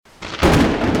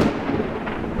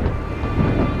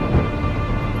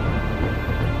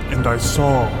And I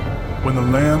saw when the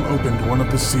Lamb opened one of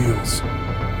the seals,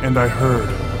 and I heard,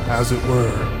 as it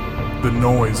were, the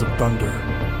noise of thunder,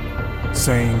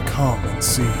 saying, "Come and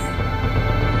see."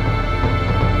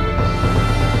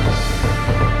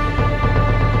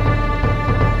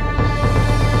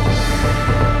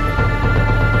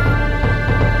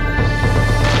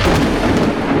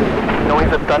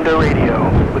 Noise of Thunder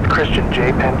Radio with Christian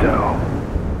J. Pinto.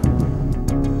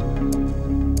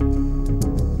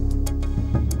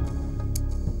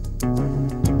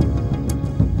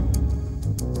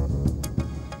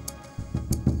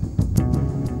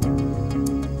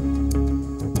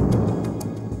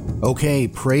 Okay,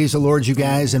 praise the Lord, you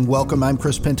guys, and welcome. I'm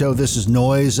Chris Pinto. This is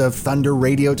Noise of Thunder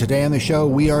Radio. Today on the show,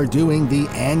 we are doing the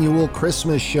annual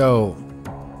Christmas show.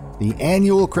 The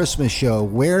annual Christmas show,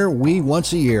 where we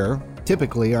once a year,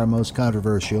 typically our most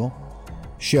controversial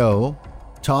show,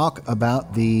 talk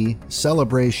about the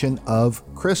celebration of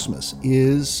Christmas.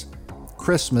 Is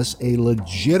Christmas a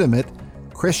legitimate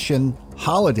Christian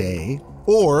holiday,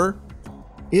 or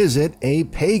is it a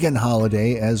pagan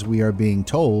holiday, as we are being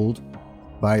told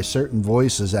by certain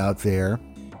voices out there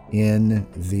in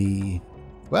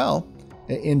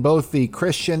both the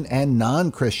Christian and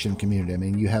non-Christian community? I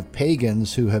mean, you have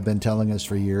pagans who have been telling us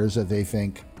for years that they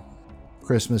think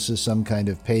Christmas is some kind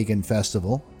of pagan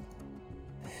festival.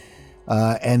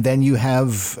 And then you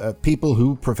have people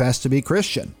who profess to be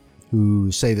Christian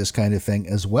who say this kind of thing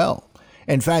as well.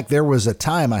 In fact, there was a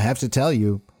time, I have to tell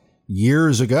you,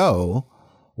 years ago,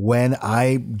 when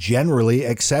I generally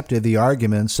accepted the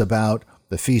arguments about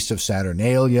the Feast of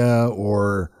Saturnalia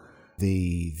or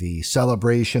the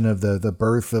celebration of the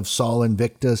birth of Sol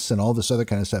Invictus and all this other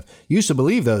kind of stuff. Used to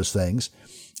believe those things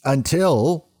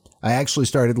until I actually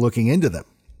started looking into them.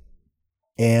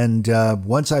 And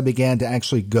once I began to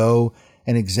actually go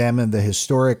and examine the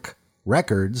historic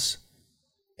records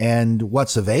and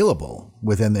what's available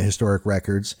within the historic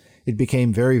records, it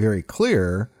became very, very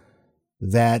clear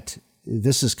that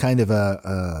this is kind of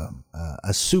a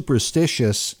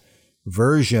superstitious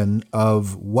version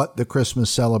of what the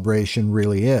Christmas celebration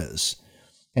really is.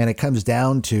 And it comes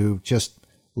down to just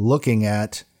looking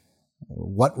at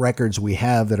what records we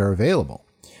have that are available.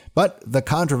 But the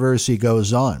controversy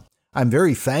goes on. I'm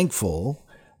very thankful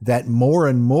that more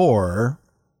and more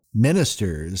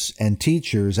ministers and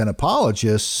teachers and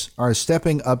apologists are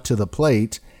stepping up to the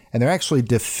plate, and they're actually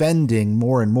defending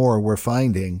more and more, we're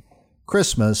finding,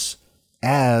 Christmas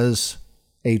as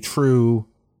a true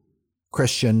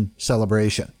Christian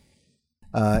celebration.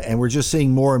 And we're just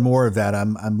seeing more and more of that.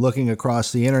 I'm looking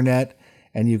across the internet,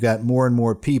 and you've got more and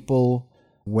more people,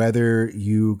 whether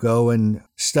you go and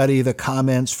study the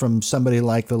comments from somebody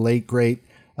like the late, great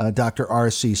Dr.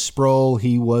 R.C. Sproul.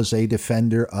 He was a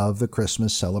defender of the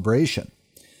Christmas celebration.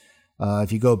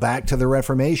 If you go back to the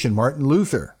Reformation, Martin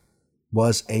Luther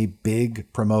was a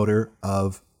big promoter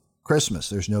of Christmas.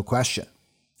 There's no question.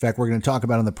 In fact, we're going to talk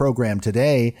about on the program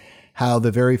today how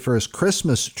the very first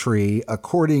Christmas tree,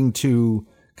 according to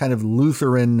kind of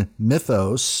Lutheran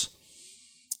mythos,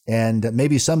 and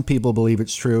maybe some people believe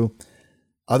it's true,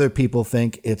 other people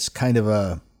think it's kind of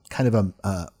a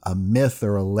myth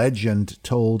or a legend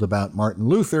told about Martin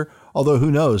Luther, although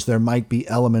who knows, there might be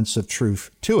elements of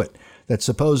truth to it, that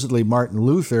supposedly Martin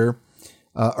Luther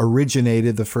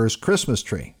originated the first Christmas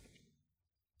tree.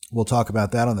 We'll talk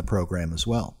about that on the program as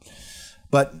well.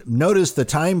 But notice the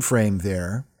time frame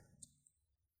there.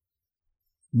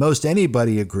 Most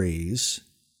anybody agrees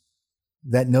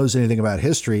that knows anything about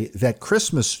history that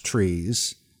Christmas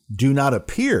trees do not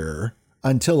appear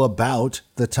until about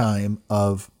the time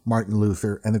of Martin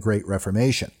Luther and the Great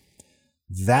Reformation.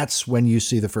 That's when you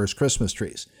see the first Christmas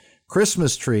trees.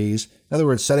 Christmas trees, in other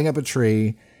words, setting up a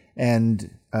tree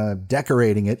and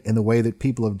decorating it in the way that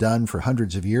people have done for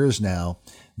hundreds of years now,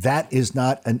 that is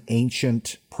not an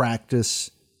ancient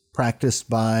practiced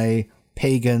by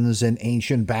pagans in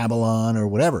ancient Babylon or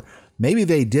whatever. Maybe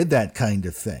they did that kind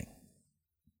of thing.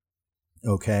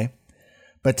 Okay?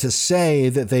 But to say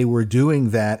that they were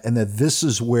doing that and that this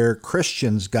is where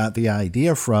Christians got the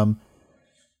idea from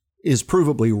is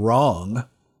provably wrong,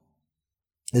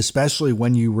 especially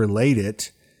when you relate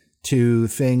it to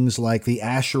things like the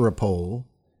Asherah pole.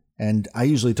 And I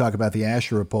usually talk about the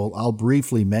Asherah pole. I'll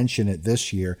briefly mention it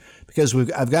this year because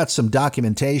I've got some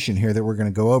documentation here that we're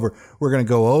going to go over. We're going to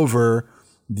go over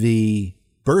the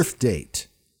birth date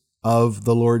of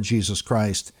the Lord Jesus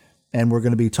Christ, and we're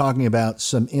going to be talking about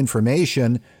some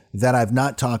information that I've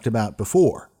not talked about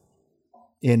before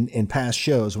in past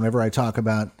shows. Whenever I talk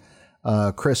about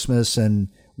Christmas and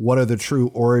what are the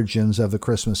true origins of the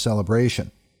Christmas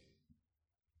celebration.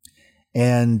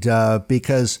 And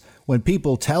because when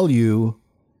people tell you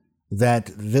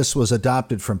that this was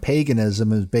adopted from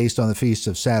paganism is based on the Feast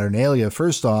of Saturnalia.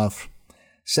 First off,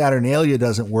 Saturnalia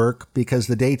doesn't work because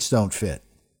the dates don't fit.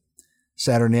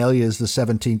 Saturnalia is the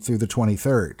 17th through the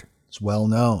 23rd. It's well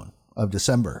known of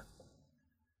December.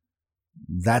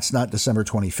 That's not December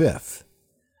 25th.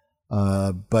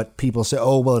 But people say,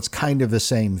 oh, well, it's kind of the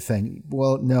same thing.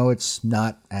 Well, no, it's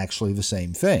not actually the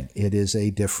same thing. It is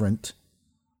a different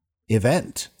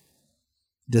event.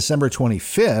 December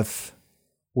 25th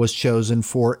was chosen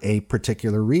for a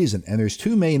particular reason. And there's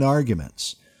two main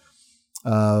arguments.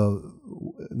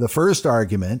 The first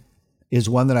argument is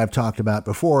one that I've talked about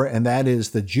before, and that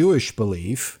is the Jewish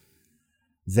belief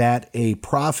that a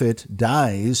prophet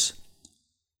dies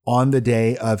on the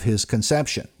day of his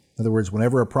conception. In other words,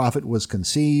 whenever a prophet was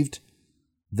conceived,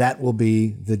 that will be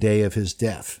the day of his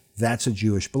death. That's a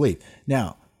Jewish belief.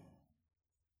 Now,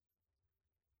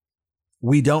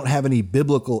 we don't have any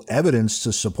biblical evidence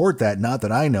to support that, not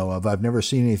that I know of. I've never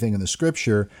seen anything in the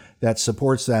scripture that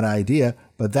supports that idea,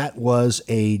 but that was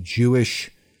a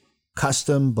Jewish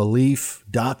custom, belief,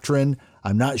 doctrine.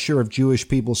 I'm not sure if Jewish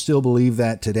people still believe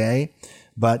that today,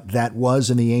 but that was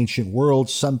in the ancient world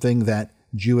something that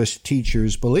Jewish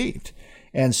teachers believed.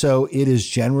 And so it is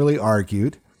generally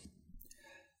argued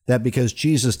that because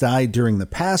Jesus died during the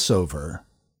Passover,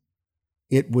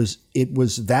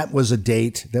 that was a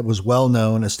date that was well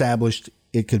known, established,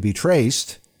 it could be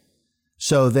traced.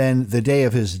 So then the day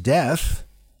of his death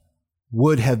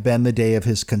would have been the day of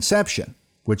his conception,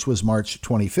 which was March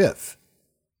 25th.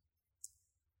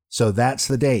 So that's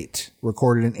the date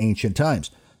recorded in ancient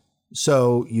times.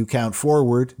 So you count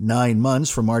forward 9 months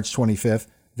from March 25th,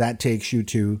 that takes you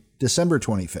to December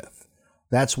 25th.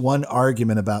 That's one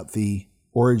argument about the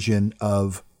origin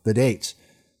of the dates.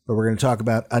 But we're going to talk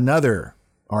about another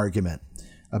argument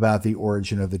about the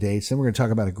origin of the dates. Then we're going to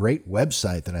talk about a great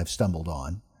website that I've stumbled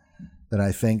on that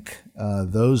I think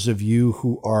those of you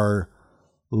who are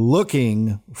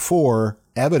looking for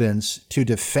evidence to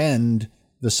defend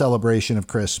the celebration of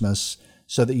Christmas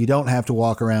so that you don't have to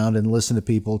walk around and listen to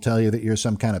people tell you that you're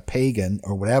some kind of pagan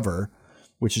or whatever,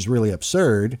 which is really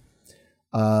absurd.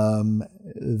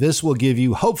 This will give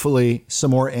you hopefully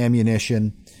some more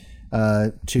ammunition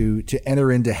to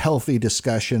enter into healthy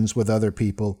discussions with other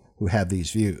people who have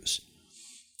these views.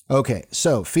 Okay,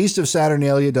 so Feast of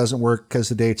Saturnalia doesn't work because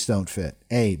the dates don't fit.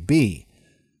 A. B.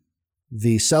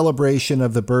 The celebration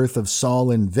of the birth of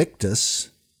Sol Invictus,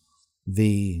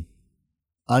 the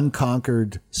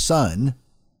unconquered sun,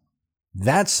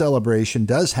 that celebration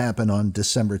does happen on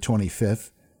December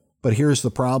 25th, but here's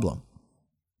the problem.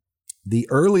 The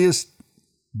earliest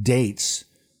dates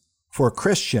for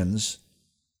Christians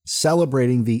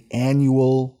celebrating the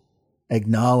annual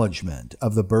acknowledgement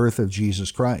of the birth of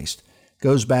Jesus Christ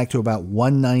goes back to about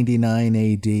 199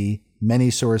 AD.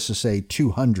 Many sources say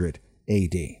 200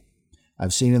 AD.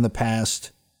 I've seen in the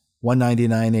past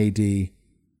 199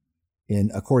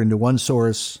 AD, according to one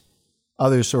source.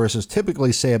 Other sources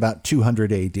typically say about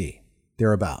 200 AD,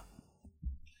 thereabout.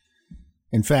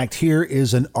 In fact, here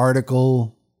is an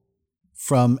article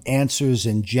from Answers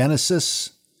in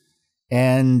Genesis,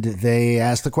 and they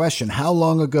ask the question, how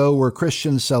long ago were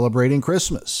Christians celebrating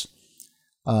Christmas?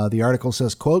 The article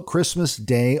says, quote, Christmas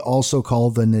Day, also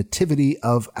called the Nativity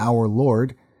of our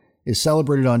Lord, is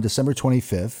celebrated on December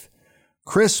 25th.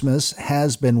 Christmas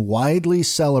has been widely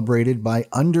celebrated by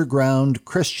underground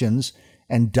Christians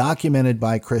and documented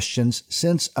by Christians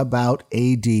since about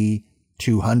AD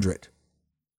 200.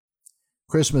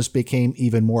 Christmas became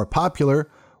even more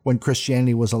popular when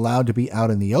Christianity was allowed to be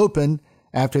out in the open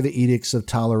after the Edicts of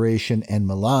Toleration and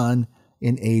Milan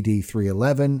in AD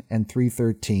 311 and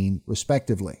 313,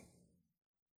 respectively.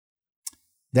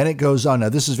 Then it goes on. Now,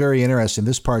 this is very interesting.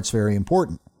 This part's very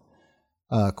important.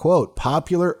 Quote,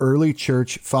 popular early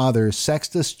church father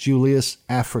Sextus Julius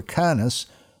Africanus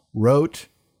wrote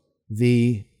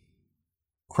the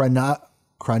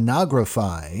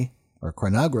chronography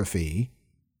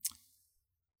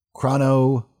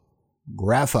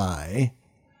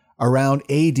around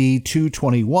AD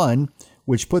 221,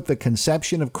 which put the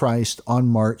conception of Christ on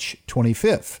March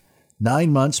 25th,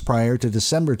 9 months prior to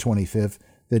December 25th,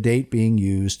 the date being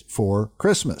used for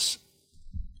Christmas.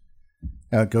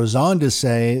 Now, it goes on to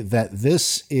say that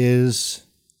this is,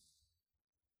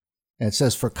 it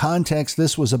says, for context,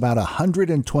 this was about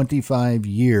 125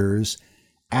 years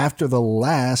after the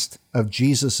last of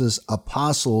Jesus's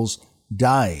apostles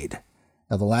died.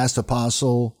 Now, the last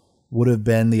apostle would have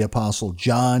been the Apostle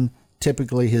John.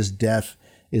 Typically, his death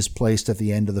is placed at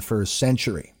the end of the first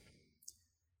century.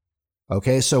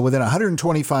 Okay, so within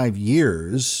 125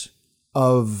 years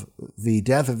of the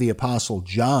death of the Apostle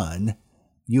John,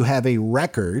 you have a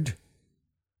record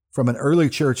from an early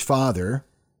church father,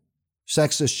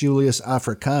 Sextus Julius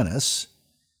Africanus,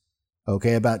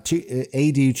 about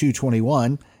AD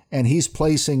 221, and he's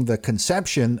placing the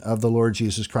conception of the Lord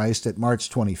Jesus Christ at March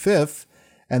 25th,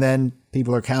 and then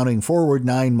people are counting forward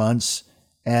 9 months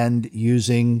and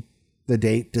using the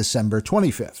date December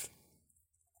 25th.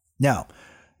 Now,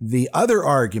 the other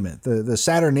argument, the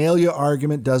Saturnalia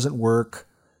argument doesn't work.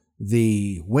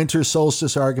 The winter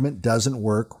solstice argument doesn't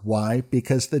work. Why?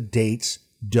 Because the dates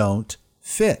don't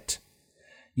fit.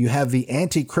 You have the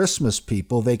anti-Christmas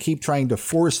people. They keep trying to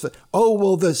force the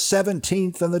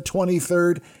 17th and the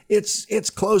 23rd, it's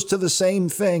close to the same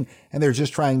thing. And they're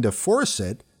just trying to force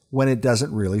it when it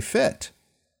doesn't really fit.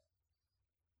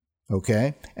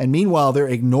 Okay? And meanwhile, they're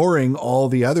ignoring all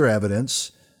the other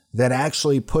evidence that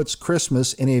actually puts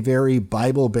Christmas in a very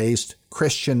Bible-based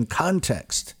Christian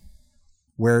context,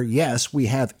 where, yes, we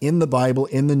have in the Bible,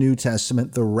 in the New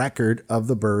Testament, the record of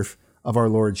the birth of our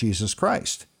Lord Jesus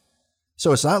Christ.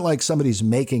 So it's not like somebody's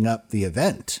making up the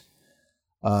event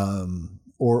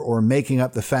or making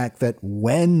up the fact that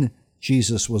when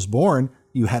Jesus was born,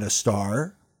 you had a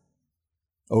star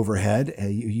overhead.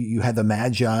 You had the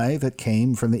Magi that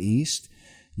came from the east.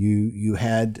 You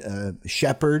had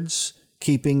shepherds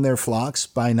keeping their flocks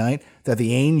by night, that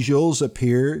the angels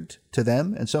appeared to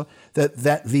them. And so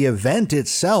that the event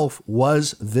itself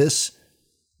was this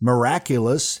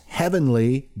miraculous,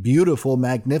 heavenly, beautiful,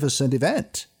 magnificent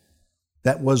event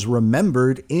that was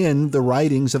remembered in the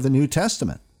writings of the New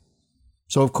Testament.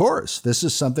 So, of course, this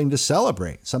is something to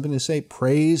celebrate, something to say,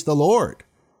 praise the Lord.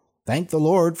 Thank the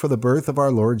Lord for the birth of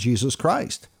our Lord Jesus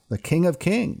Christ, the King of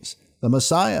Kings, the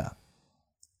Messiah.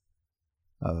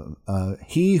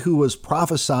 He who was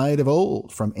prophesied of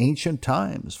old from ancient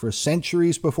times for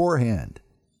centuries beforehand.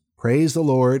 Praise the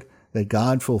Lord that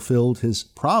God fulfilled his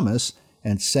promise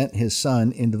and sent his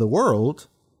Son into the world,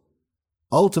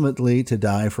 ultimately to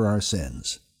die for our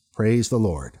sins. Praise the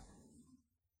Lord.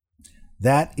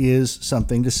 That is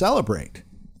something to celebrate.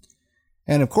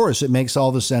 And of course, it makes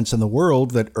all the sense in the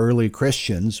world that early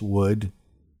Christians would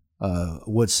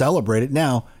celebrate it.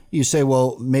 Now, you say,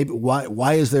 well, maybe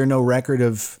why is there no record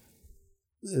of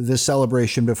this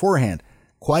celebration beforehand?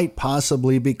 Quite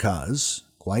possibly because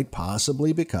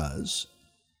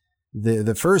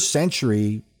the first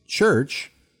century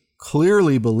church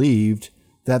clearly believed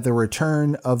that the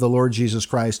return of the Lord Jesus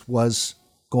Christ was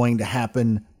going to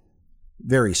happen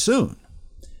very soon.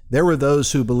 There were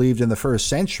those who believed in the first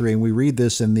century, and we read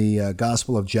this in the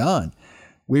Gospel of John.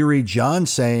 We read John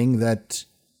saying that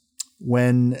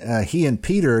when he and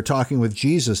Peter are talking with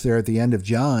Jesus there at the end of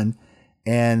John,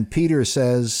 and Peter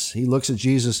says, he looks at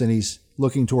Jesus and he's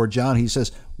looking toward John, he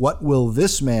says, "What will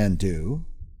this man do?"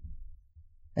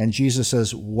 And Jesus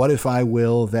says, "What if I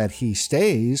will that he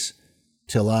stays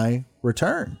till I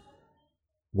return?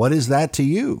 What is that to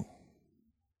you?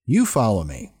 You follow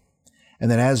me." And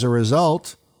then as a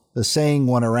result, the saying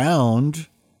went around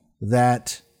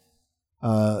that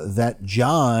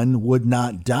John would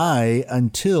not die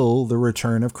until the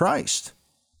return of Christ.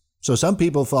 So some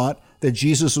people thought that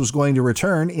Jesus was going to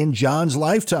return in John's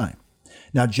lifetime.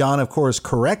 Now, John, of course,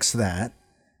 corrects that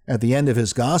at the end of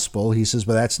his gospel. He says,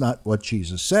 but that's not what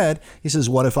Jesus said. He says,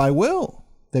 "What if I will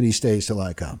that he stays till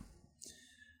I come?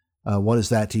 What is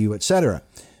that to you?" etc.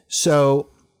 So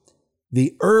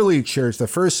the early church, the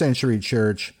first century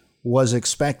church, was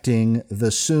expecting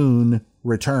the soon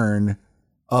return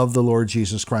of the Lord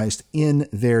Jesus Christ in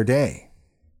their day.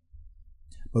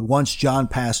 But once John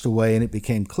passed away and it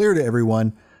became clear to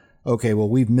everyone, okay, well,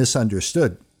 we've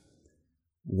misunderstood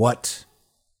what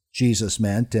Jesus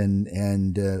meant,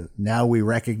 and now we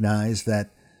recognize that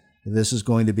this is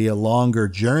going to be a longer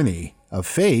journey of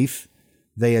faith.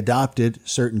 They adopted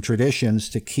certain traditions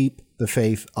to keep the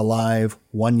faith alive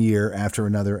 1 year after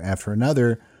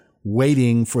another,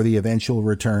 waiting for the eventual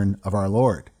return of our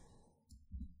Lord.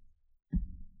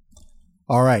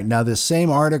 All right, now this same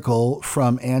article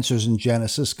from Answers in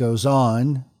Genesis goes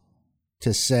on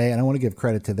to say, and I want to give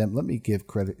credit to them. Let me give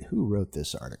credit. Who wrote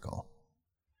this article?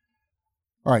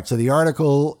 All right, so the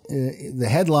article, the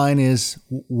headline is,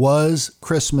 "Was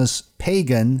Christmas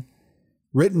Pagan?"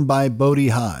 Written by Bodhi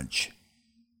Hodge.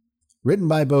 Written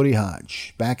by Bodhi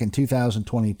Hodge back in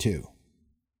 2022.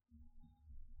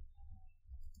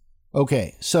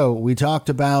 Okay, so we talked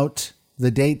about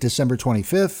the date, December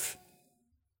 25th.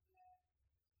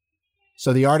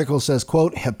 So the article says,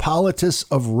 quote, "Hippolytus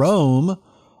of Rome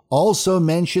also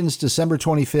mentions December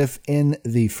 25th in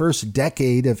the first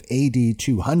decade of AD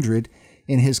 200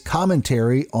 in his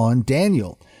commentary on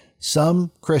Daniel.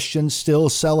 Some Christians still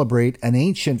celebrate an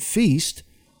ancient feast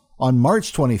on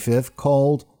March 25th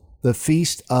called the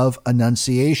Feast of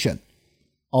Annunciation.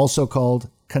 also called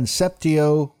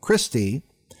Conceptio Christi,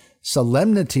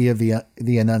 Solemnity of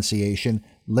the Annunciation,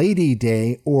 Lady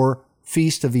Day, or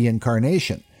Feast of the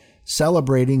Incarnation,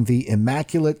 celebrating the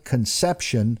Immaculate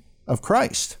Conception of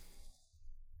Christ.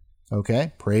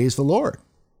 Okay, praise the Lord.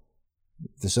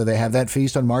 So they have that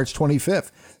feast on March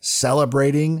 25th,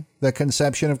 celebrating the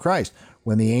conception of Christ,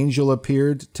 when the angel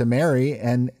appeared to Mary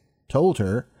and told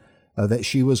her that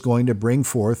she was going to bring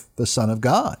forth the Son of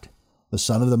God, the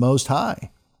Son of the Most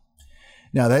High.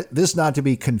 Now, this not to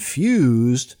be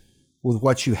confused with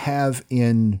what you have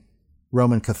in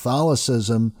Roman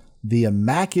Catholicism, the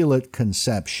Immaculate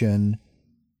Conception,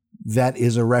 that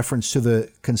is a reference to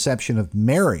the conception of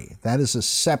Mary. That is a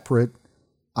separate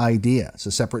idea. It's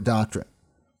a separate doctrine.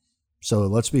 So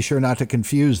let's be sure not to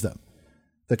confuse them.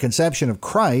 The conception of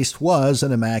Christ was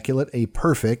an immaculate, a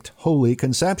perfect, holy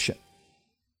conception.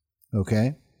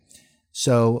 Okay?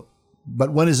 So,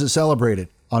 but when is it celebrated?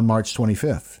 On March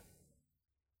 25th.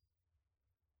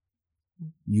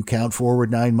 You count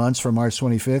forward 9 months from March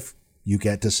 25th, you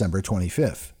get December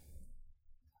 25th.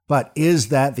 But is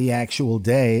that the actual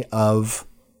day of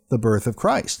the birth of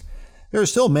Christ? There are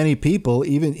still many people,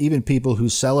 even people who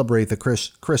celebrate the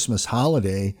Christmas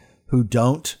holiday, who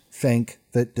don't think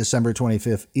that December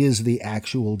 25th is the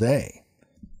actual day.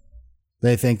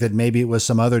 They think that maybe it was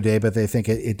some other day, but they think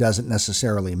it doesn't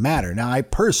necessarily matter. Now, I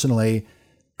personally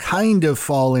kind of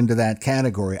fall into that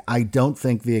category. I don't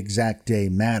think the exact day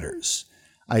matters.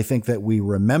 I think that we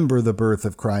remember the birth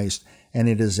of Christ, and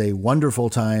it is a wonderful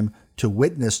time to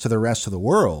witness to the rest of the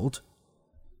world.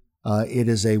 It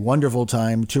is a wonderful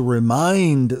time to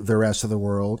remind the rest of the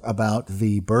world about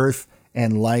the birth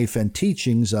and life and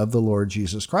teachings of the Lord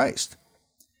Jesus Christ.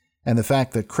 And the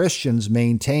fact that Christians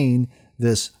maintain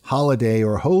this holiday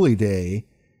or holy day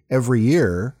every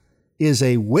year is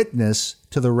a witness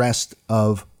to the rest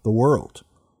of the world,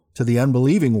 to the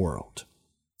unbelieving world.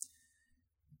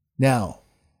 Now,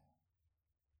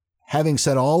 having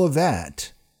said all of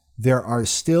that, there are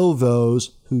still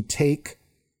those who take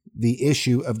the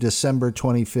issue of December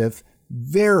 25th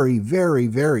very, very,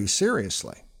 very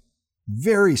seriously.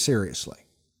 Very seriously.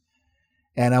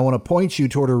 And I want to point you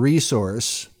toward a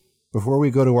resource. Before we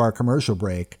go to our commercial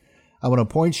break, I want to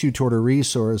point you toward a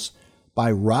resource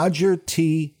by Roger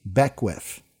T.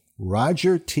 Beckwith.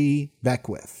 Roger T.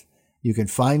 Beckwith. You can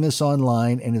find this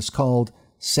online, and it's called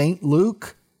St.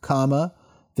 Luke,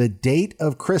 the Date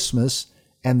of Christmas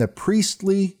and the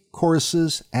Priestly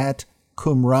Courses at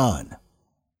Qumran.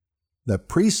 The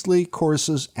Priestly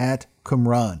Courses at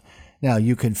Qumran. Now,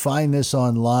 you can find this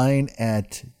online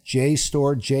at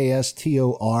jstor.org,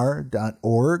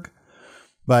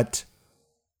 but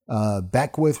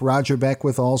Roger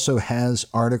Beckwith also has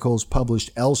articles published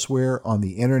elsewhere on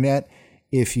the internet.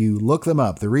 If you look them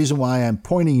up, the reason why I'm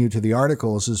pointing you to the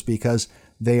articles is because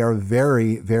they are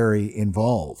very, very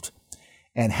involved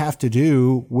and have to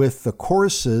do with the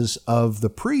courses of the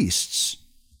priests.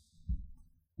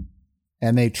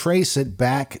 And they trace it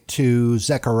back to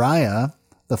Zechariah,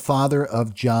 the father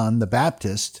of John the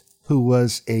Baptist, who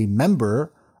was a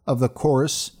member of the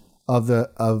course of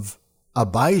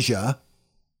Abijah,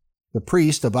 the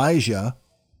priest Abijah,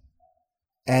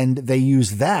 and they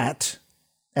use that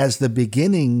as the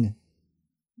beginning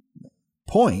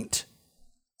point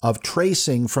of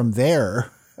tracing from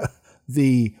there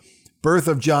the birth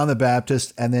of John the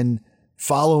Baptist, and then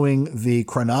following the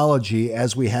chronology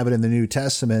as we have it in the New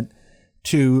Testament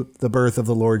to the birth of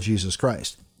the Lord Jesus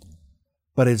Christ.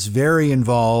 But it's very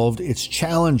involved. It's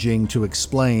challenging to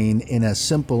explain in a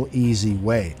simple, easy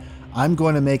way. I'm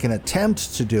going to make an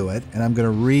attempt to do it, and I'm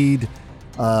going to read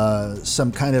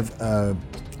some kind of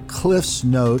Cliff's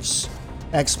Notes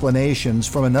explanations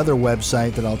from another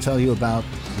website that I'll tell you about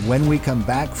when we come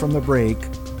back from the break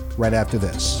right after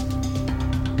this.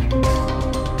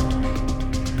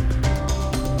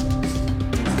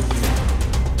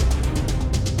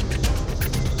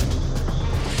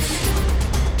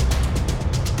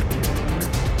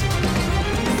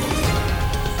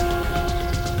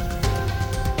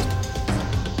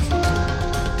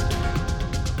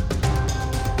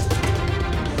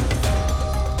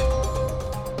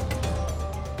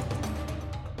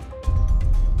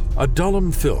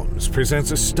 Adullam Films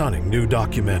presents a stunning new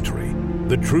documentary,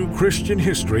 The True Christian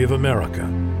History of America,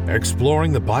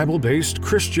 exploring the Bible-based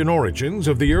Christian origins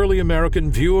of the early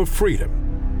American view of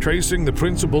freedom, tracing the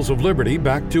principles of liberty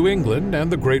back to England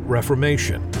and the Great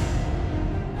Reformation.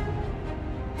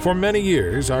 For many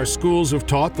years, our schools have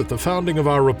taught that the founding of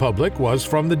our republic was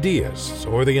from the Deists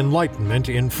or the Enlightenment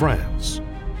in France.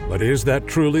 But is that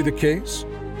truly the case?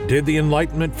 Did the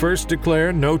Enlightenment first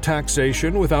declare no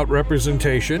taxation without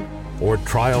representation or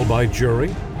trial by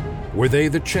jury? Were they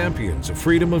the champions of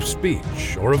freedom of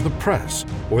speech, or of the press,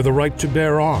 or the right to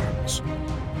bear arms?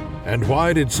 And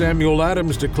why did Samuel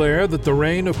Adams declare that the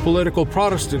reign of political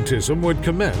Protestantism would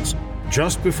commence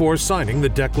just before signing the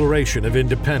Declaration of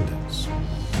Independence?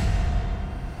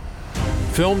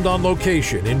 Filmed on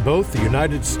location in both the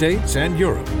United States and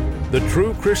Europe, The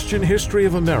True Christian History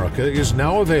of America is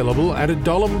now available at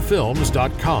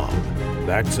adullumfilms.com.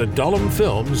 That's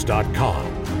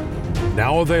adullumfilms.com.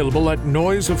 Now available at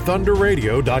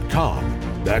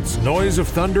noiseofthunderradio.com. That's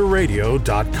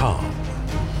noiseofthunderradio.com.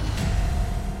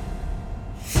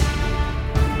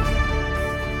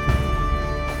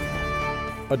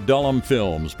 Adullum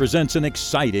Films presents an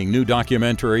exciting new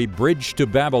documentary, Bridge to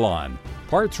Babylon,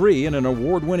 Part 3 in an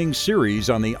award-winning series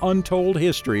on the untold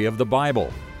history of the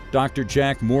Bible. Dr.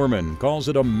 Jack Moorman calls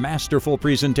it a masterful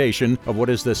presentation of what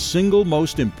is the single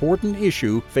most important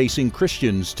issue facing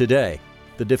Christians today,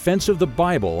 the defense of the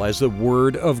Bible as the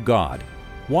Word of God.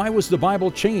 Why was the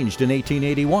Bible changed in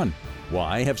 1881?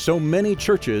 Why have so many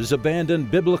churches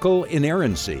abandoned biblical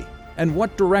inerrancy? And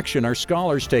what direction are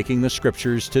scholars taking the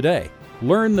Scriptures today?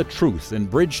 Learn the truth in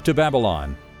Bridge to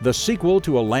Babylon, the sequel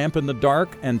to A Lamp in the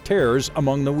Dark and Tares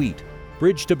Among the Wheat.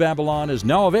 Bridge to Babylon is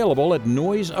now available at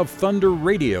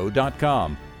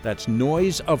noiseofthunderradio.com. That's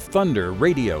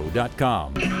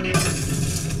noiseofthunderradio.com.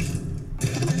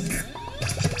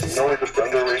 Noise of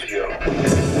Thunder Radio.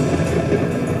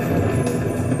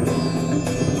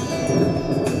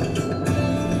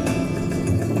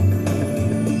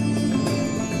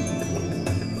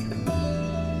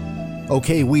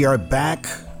 Okay, we are back.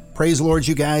 Praise the Lord,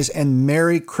 you guys, and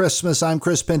Merry Christmas. I'm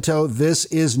Chris Pinto. This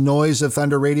is Noise of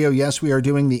Thunder Radio. Yes, we are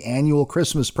doing the annual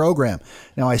Christmas program.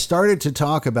 Now, I started to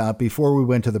talk about, before we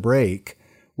went to the break,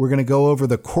 we're going to go over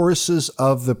the courses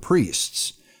of the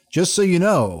priests. Just so you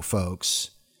know, folks,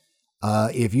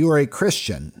 if you are a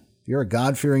Christian, if you're a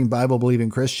God-fearing, Bible-believing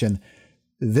Christian,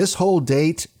 this whole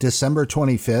date, December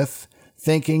 25th,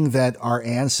 thinking that our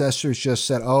ancestors just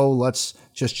said, oh, let's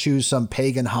just choose some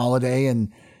pagan holiday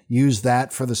and use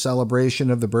that for the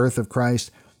celebration of the birth of Christ.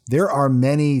 There are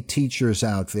many teachers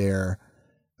out there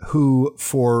who,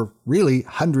 for really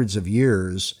hundreds of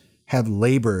years, have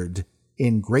labored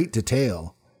in great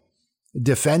detail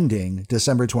defending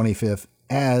December 25th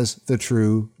as the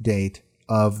true date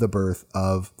of the birth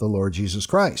of the Lord Jesus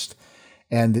Christ.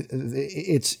 And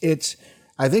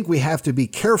I think we have to be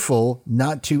careful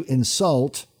not to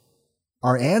insult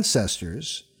our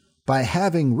ancestors by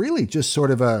having really just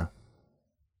sort of a,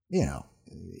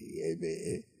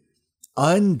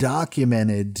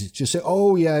 undocumented, just say,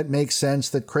 oh, yeah, it makes sense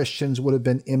that Christians would have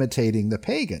been imitating the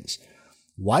pagans.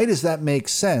 Why does that make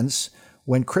sense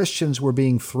when Christians were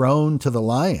being thrown to the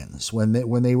lions, when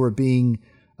they were being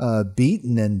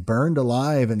beaten and burned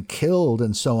alive and killed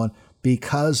and so on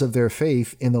because of their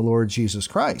faith in the Lord Jesus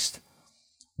Christ?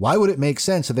 Why would it make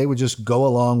sense that they would just go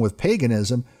along with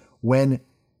paganism when,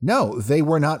 no, they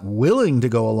were not willing to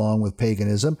go along with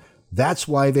paganism? That's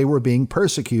why they were being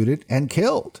persecuted and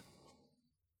killed.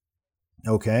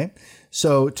 Okay?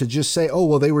 So to just say, oh,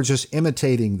 well, they were just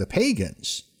imitating the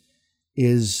pagans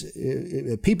is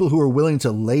people who are willing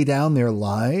to lay down their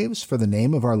lives for the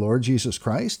name of our Lord Jesus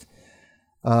Christ.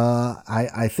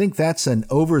 I think that's an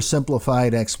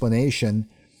oversimplified explanation.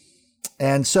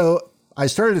 And so I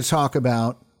started to talk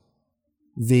about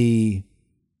the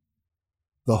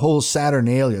whole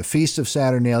Saturnalia, Feast of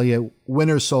Saturnalia,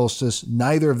 winter solstice.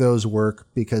 Neither of those work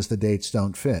because the dates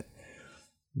don't fit.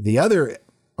 The other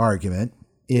argument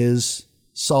is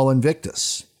Sol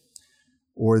Invictus,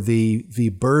 or the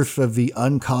birth of the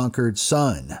unconquered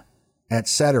sun,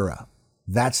 etc.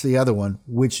 That's the other one,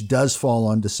 which does fall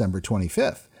on December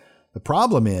 25th. The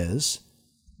problem is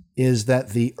that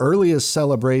the earliest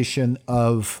celebration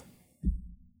of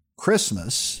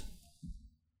Christmas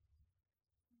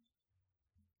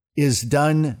is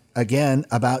done again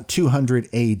about 200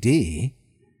 AD.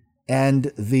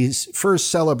 And these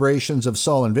first celebrations of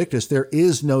Sol Invictus, there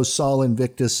is no Sol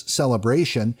Invictus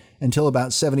celebration until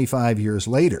about 75 years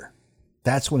later.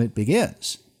 That's when it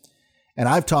begins. And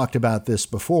I've talked about this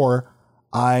before.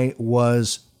 I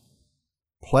was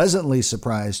pleasantly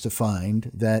surprised to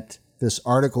find that this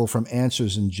article from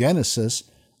Answers in Genesis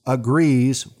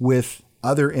agrees with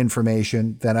other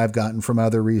information that I've gotten from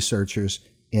other researchers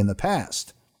in the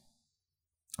past.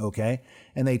 Okay?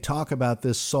 And they talk about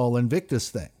this Sol Invictus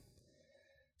thing.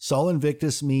 Sol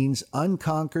Invictus means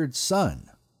unconquered sun.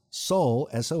 Sol,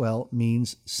 S-O-L,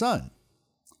 means sun,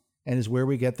 and is where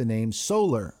we get the name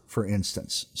solar, for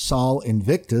instance. Sol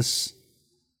Invictus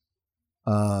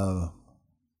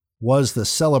was the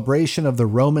celebration of the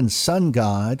Roman sun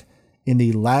god in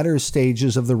the latter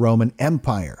stages of the Roman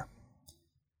Empire.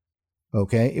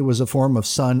 Okay, it was a form of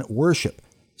sun worship.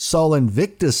 Sol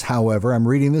Invictus, however, I'm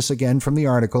reading this again from the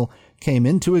article, came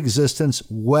into existence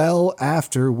well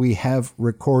after we have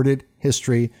recorded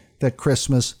history that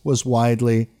Christmas was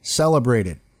widely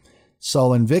celebrated.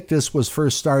 Sol Invictus was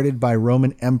first started by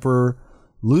Roman Emperor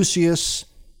Lucius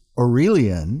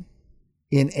Aurelian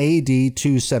in AD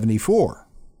 274.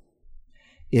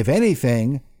 If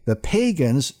anything, the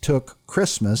pagans took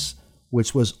Christmas,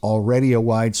 which was already a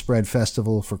widespread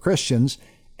festival for Christians,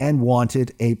 and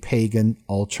wanted a pagan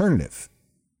alternative.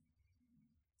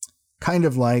 Kind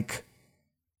of like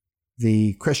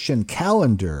the Christian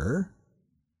calendar.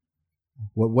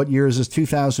 What year is this?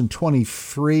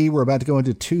 2023. We're about to go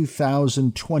into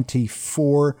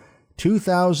 2024.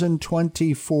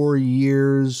 2024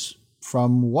 years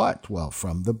from what? Well,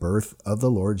 from the birth of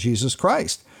the Lord Jesus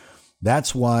Christ.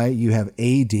 That's why you have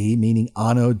AD, meaning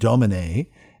Anno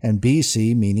Domini, and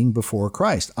BC, meaning before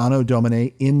Christ. Anno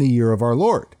Domini, in the year of our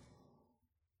Lord.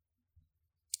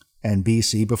 And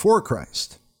BC, before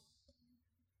Christ.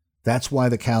 That's why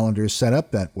the calendar is set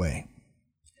up that way.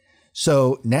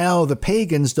 So now the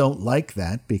pagans don't like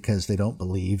that because they don't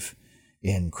believe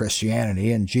in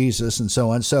Christianity and Jesus and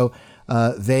so on. So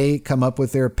they come up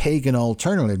with their pagan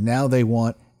alternative. Now they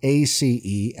want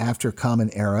ACE, after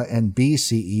Common Era, and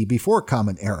BCE, before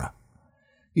Common Era.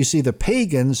 You see, the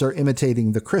pagans are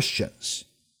imitating the Christians,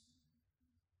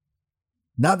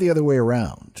 not the other way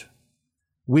around.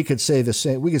 We could say the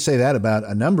same. We could say that about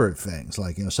a number of things.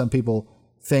 Like, some people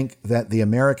think that the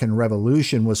American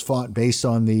Revolution was fought based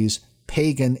on these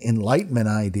pagan Enlightenment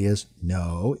ideas.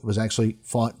 No, it was actually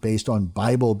fought based on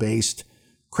Bible-based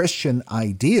Christian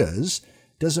ideas.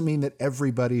 Doesn't mean that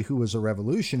everybody who was a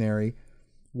revolutionary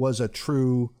was a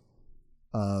true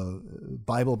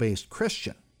Bible-based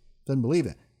Christian. Doesn't believe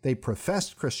it. They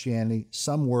professed Christianity.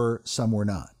 Some were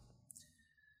not.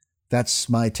 That's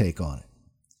my take on it.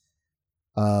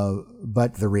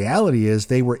 But the reality is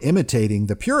they were imitating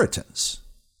the Puritans.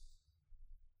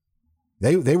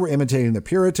 They were imitating the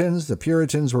Puritans. The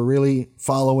Puritans were really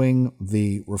following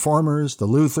the Reformers, the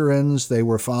Lutherans. They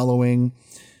were following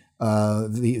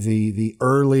the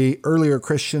earlier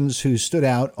Christians who stood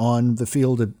out on the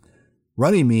field at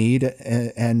Runnymede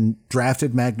and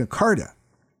drafted Magna Carta.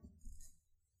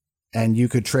 And you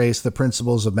could trace the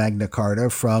principles of Magna Carta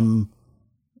from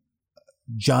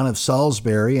John of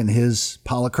Salisbury and his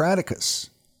Polycraticus.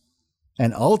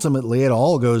 And ultimately, it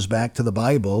all goes back to the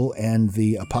Bible and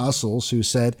the apostles who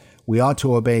said we ought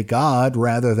to obey God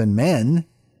rather than men.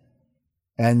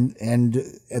 And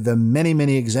the many,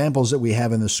 many examples that we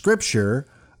have in the scripture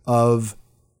of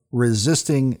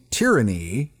resisting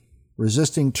tyranny,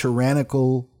 resisting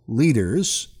tyrannical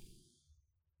leaders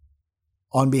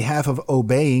on behalf of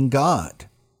obeying God.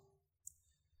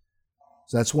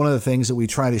 So that's one of the things that we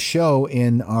try to show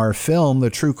in our film, The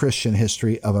True Christian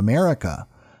History of America,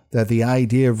 that the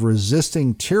idea of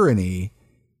resisting tyranny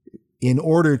in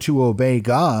order to obey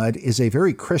God is a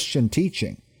very Christian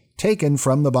teaching taken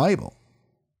from the Bible.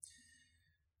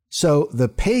 So the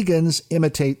pagans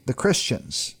imitate the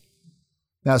Christians.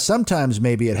 Now, sometimes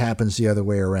maybe it happens the other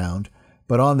way around,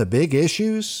 but on the big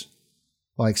issues,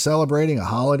 like celebrating a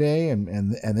holiday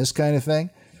and this kind of thing,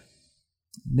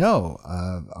 no,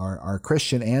 our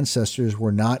Christian ancestors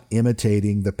were not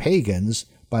imitating the pagans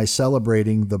by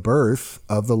celebrating the birth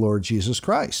of the Lord Jesus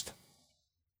Christ.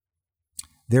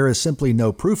 There is simply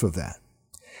no proof of that.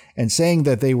 And saying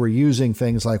that they were using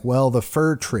things like, well, the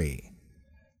fir tree,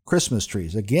 Christmas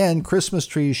trees. Again, Christmas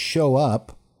trees show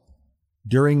up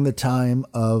during the time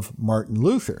of Martin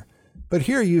Luther. But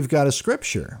here you've got a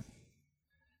scripture,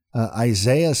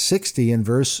 Isaiah 60 and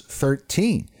verse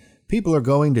 13. People are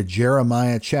going to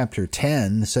Jeremiah chapter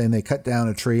 10, saying they cut down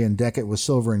a tree and deck it with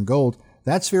silver and gold.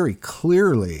 That's very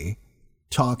clearly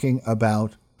talking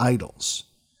about idols.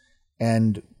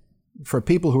 And for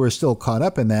people who are still caught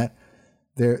up in that,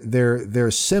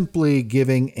 they're simply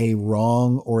giving a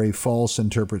wrong or a false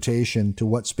interpretation to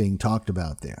what's being talked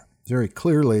about there. Very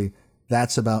clearly,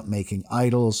 that's about making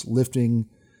idols, lifting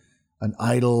an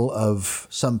idol of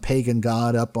some pagan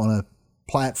god up on a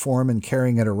platform and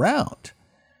carrying it around.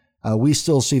 We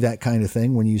still see that kind of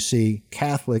thing when you see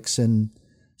Catholics in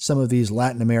some of these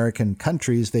Latin American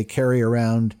countries. They carry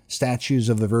around statues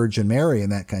of the Virgin Mary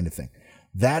and that kind of thing.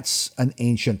 That's an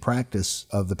ancient practice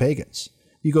of the pagans.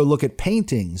 You go look at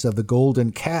paintings of the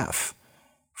golden calf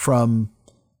from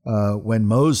when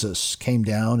Moses came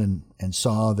down and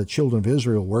saw the children of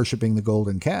Israel worshiping the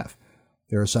golden calf.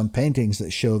 There are some paintings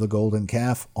that show the golden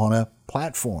calf on a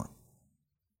platform,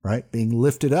 right, being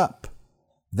lifted up.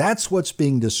 That's what's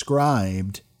being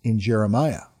described in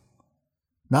Jeremiah.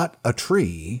 Not a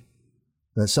tree,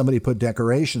 that somebody put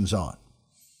decorations on.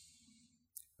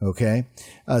 Okay?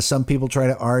 Some people try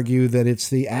to argue that it's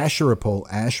the Asherah pole.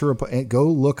 Go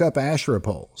look up Asherah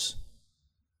poles.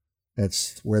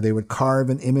 That's where they would carve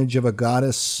an image of a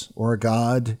goddess or a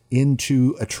god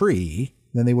into a tree.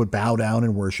 Then they would bow down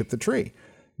and worship the tree.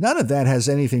 None of that has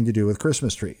anything to do with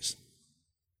Christmas trees.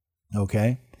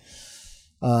 Okay?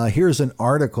 Here's an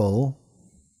article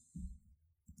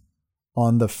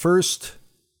on the first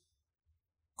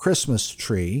Christmas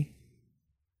tree,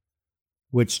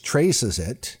 which traces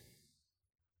it.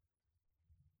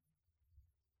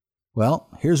 Well,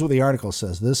 here's what the article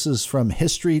says. This is from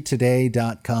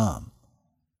historytoday.com.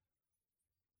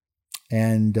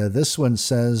 And this one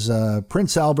says,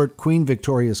 Prince Albert, Queen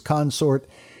Victoria's consort,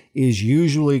 is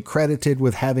usually credited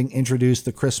with having introduced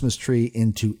the Christmas tree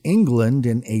into England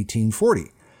in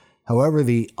 1840. However,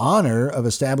 the honor of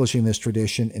establishing this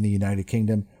tradition in the United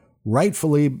Kingdom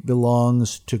rightfully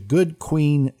belongs to good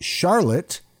Queen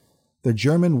Charlotte, the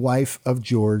German wife of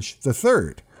George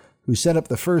III, who set up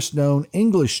the first known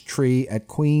English tree at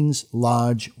Queen's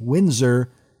Lodge,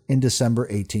 Windsor, in December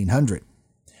 1800.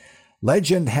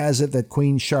 Legend has it that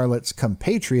Queen Charlotte's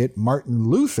compatriot Martin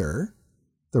Luther,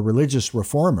 the religious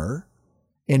reformer,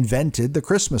 invented the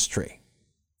Christmas tree.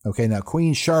 Okay, now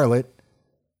Queen Charlotte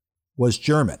was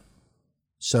German.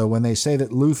 So when they say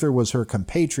that Luther was her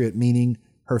compatriot, meaning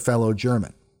her fellow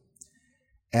German,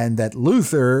 and that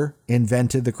Luther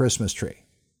invented the Christmas tree.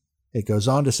 It goes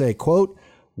on to say, quote,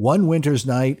 one winter's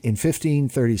night in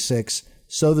 1536,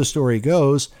 so the story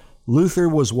goes, Luther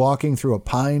was walking through a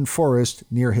pine forest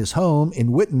near his home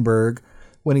in Wittenberg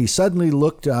when he suddenly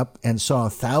looked up and saw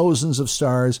thousands of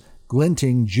stars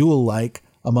glinting jewel-like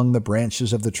among the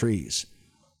branches of the trees.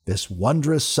 This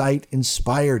wondrous sight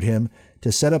inspired him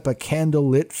to set up a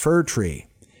candle-lit fir tree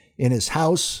in his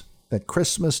house that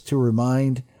Christmas to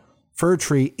remind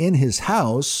his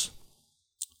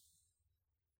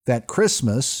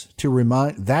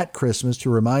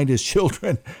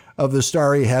children of the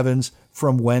starry heavens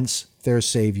from whence their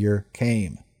Savior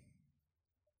came.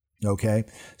 Okay,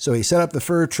 so he set up the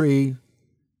fir tree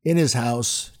in his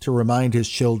house to remind his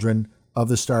children of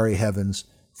the starry heavens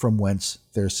from whence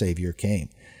their Savior came.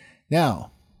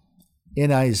 Now,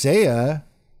 in Isaiah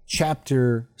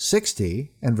chapter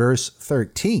 60 and verse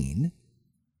 13,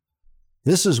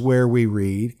 this is where we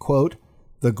read, quote,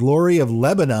 the glory of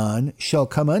Lebanon shall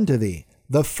come unto thee,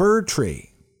 the fir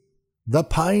tree, the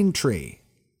pine tree,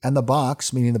 and the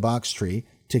box, meaning the box tree,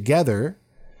 together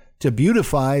to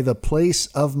beautify the place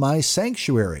of my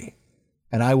sanctuary,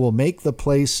 and I will make the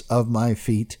place of my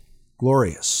feet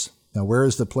glorious. Now, where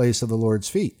is the place of the Lord's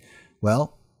feet?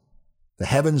 Well, the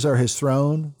heavens are his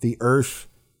throne, the earth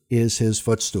is his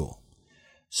footstool.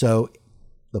 So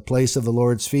the place of the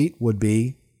Lord's feet would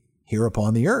be here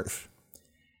upon the earth.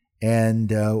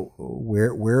 And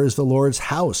where is the Lord's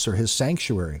house or his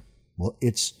sanctuary? Well,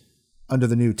 it's under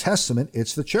the New Testament,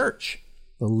 it's the church,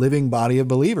 the living body of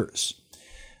believers.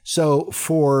 So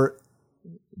for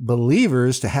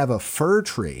believers to have a fir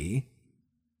tree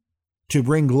to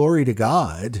bring glory to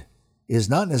God is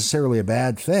not necessarily a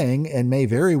bad thing and may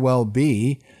very well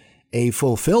be a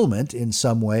fulfillment in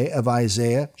some way of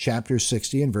Isaiah chapter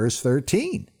 60 and verse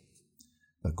 13.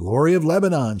 The glory of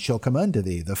Lebanon shall come unto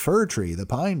thee, the fir tree, the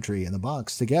pine tree, and the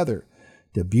box together,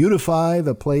 to beautify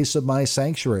the place of my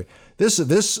sanctuary.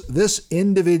 This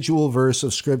individual verse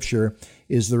of Scripture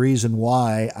is the reason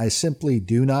why I simply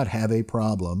do not have a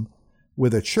problem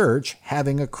with a church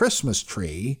having a Christmas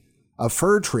tree, a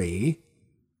fir tree,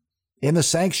 in the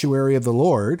sanctuary of the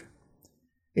Lord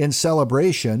in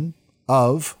celebration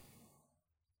of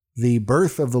the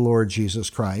birth of the Lord Jesus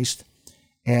Christ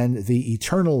and the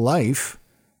eternal life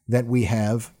that we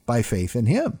have by faith in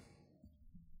him.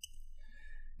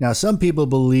 Now, some people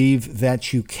believe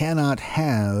that you cannot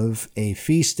have a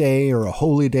feast day or a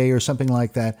holy day or something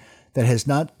like that that has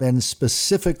not been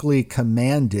specifically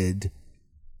commanded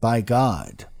by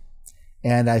God.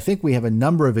 And I think we have a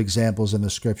number of examples in the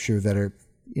Scripture that are,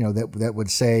 that would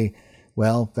say,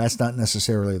 well, that's not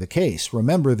necessarily the case.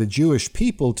 Remember, the Jewish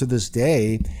people to this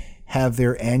day have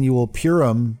their annual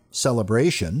Purim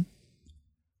celebration,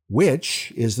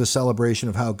 which is the celebration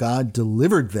of how God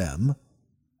delivered them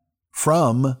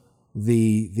from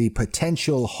the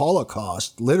potential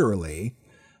Holocaust, literally,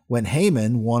 when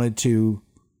Haman wanted to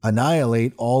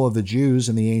annihilate all of the Jews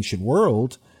in the ancient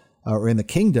world, or in the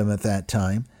kingdom at that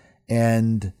time,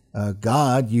 and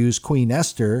God used Queen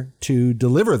Esther to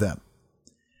deliver them.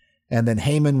 And then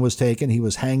Haman was taken, he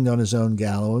was hanged on his own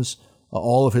gallows,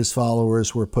 all of his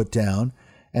followers were put down,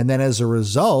 and then as a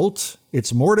result,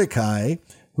 it's Mordecai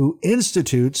who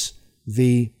institutes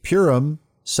the Purim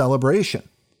celebration.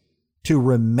 to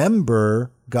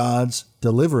remember God's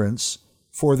deliverance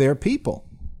for their people.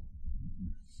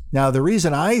 Now, the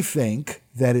reason I think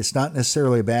that it's not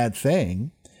necessarily a bad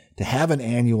thing to have an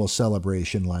annual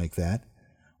celebration like that,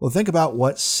 well, think about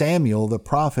what Samuel the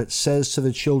prophet says to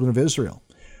the children of Israel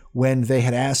when they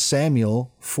had asked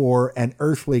Samuel for an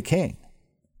earthly king.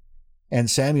 And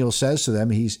Samuel says to them,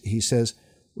 he says,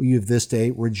 well, you've this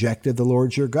day rejected the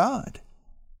Lord your God.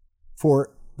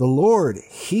 For the Lord,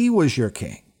 he was your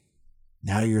king.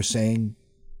 Now you're saying,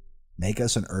 make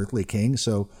us an earthly king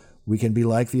so we can be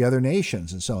like the other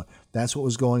nations and so on. That's what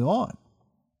was going on.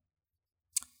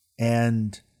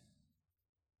 And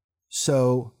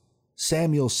so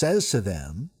Samuel says to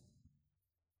them,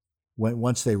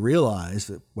 once they realize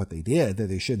that what they did, that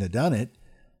they shouldn't have done it,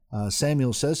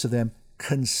 Samuel says to them,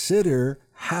 consider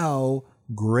how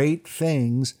great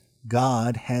things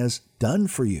God has done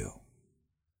for you.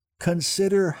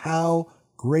 Consider how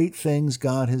great things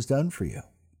God has done for you.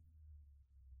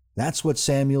 That's what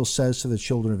Samuel says to the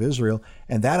children of Israel,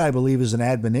 and that, I believe, is an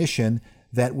admonition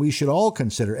that we should all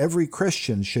consider. Every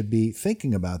Christian should be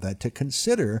thinking about that, to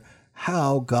consider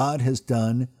how God has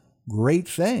done great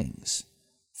things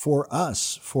for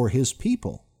us, for his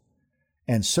people.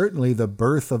 And certainly the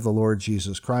birth of the Lord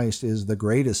Jesus Christ is the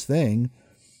greatest thing,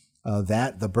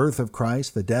 that the birth of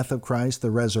Christ, the death of Christ,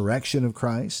 the resurrection of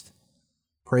Christ.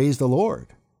 Praise the Lord.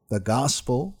 The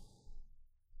gospel,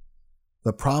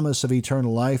 the promise of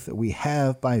eternal life that we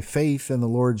have by faith in the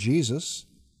Lord Jesus.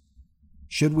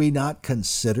 Should we not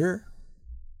consider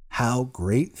how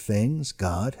great things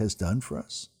God has done for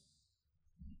us?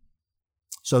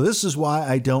 So this is why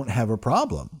I don't have a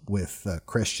problem with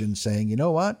Christians saying, you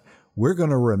know what? We're going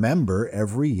to remember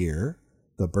every year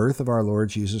the birth of our Lord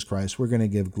Jesus Christ. We're going to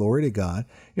give glory to God.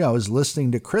 You know, I was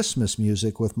listening to Christmas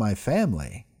music with my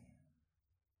family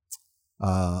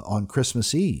on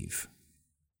Christmas Eve.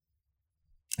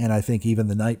 And I think even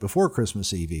the night before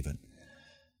Christmas Eve even.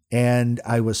 And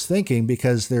I was thinking,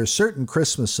 because there are certain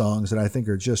Christmas songs that I think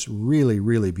are just really,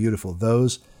 really beautiful.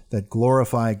 Those that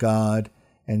glorify God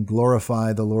and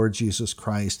glorify the Lord Jesus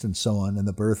Christ and so on, and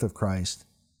the birth of Christ.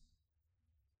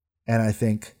 And I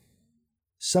think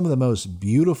some of the most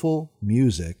beautiful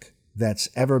music that's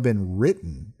ever been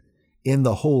written in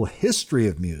the whole history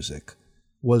of music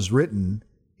was written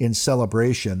in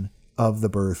celebration of the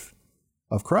birth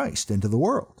of Christ into the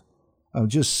world.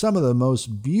 Just some of the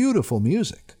most beautiful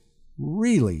music,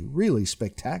 really, really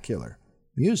spectacular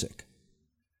music,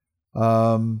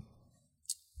 to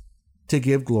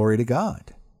give glory to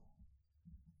God.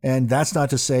 And that's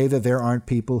not to say that there aren't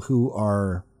people who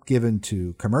are given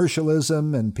to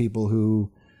commercialism and people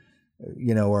who,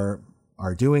 you know, are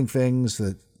doing things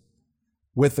that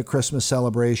with the Christmas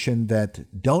celebration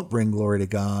that don't bring glory to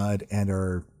God and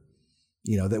are,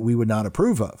 you know, that we would not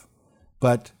approve of.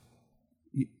 But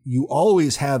you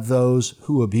always have those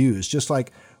who abuse, just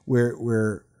like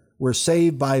we're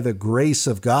saved by the grace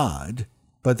of God,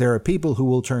 but there are people who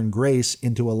will turn grace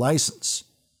into a license.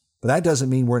 But that doesn't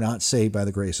mean we're not saved by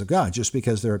the grace of God, just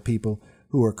because there are people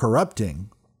who are corrupting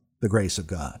the grace of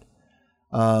God.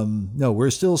 No,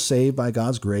 we're still saved by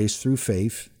God's grace through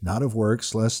faith, not of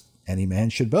works, lest any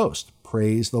man should boast.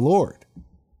 Praise the Lord.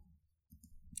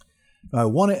 I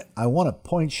want to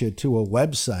point you to a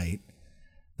website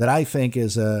that I think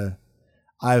is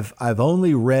I've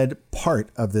only read part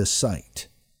of this site,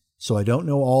 so I don't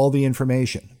know all the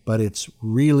information, but it's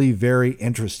really very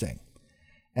interesting.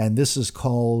 And this is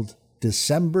called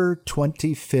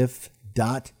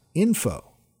December25th.info.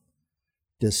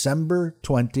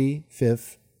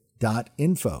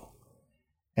 December25th.info.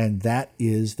 And that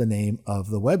is the name of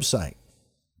the website.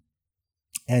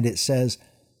 And it says,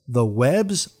 the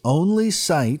web's only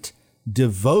site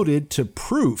devoted to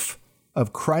proof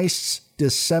of Christ's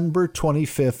December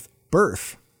 25th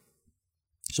birth.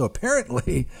 So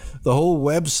apparently the whole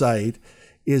website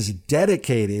is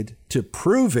dedicated to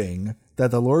proving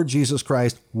that the Lord Jesus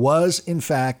Christ was in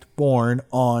fact born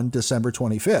on December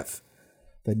 25th.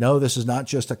 That no, this is not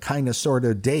just a kind of sort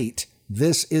of date.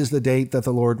 This is the date that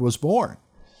the Lord was born.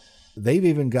 They've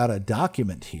even got a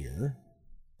document here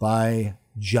by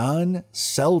John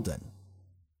Selden,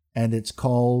 and it's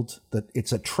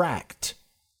a tract,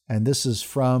 and this is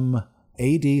from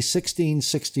AD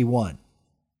 1661.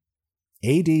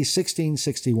 AD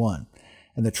 1661.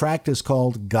 And the tract is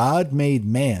called God Made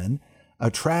Man,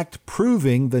 a tract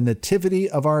proving the nativity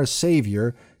of our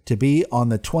Savior to be on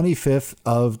the 25th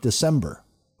of December,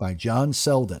 by John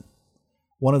Selden,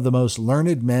 one of the most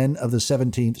learned men of the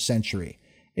 17th century,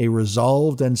 a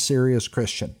resolved and serious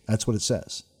Christian. That's what it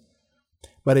says.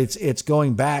 But it's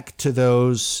going back to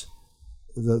those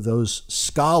those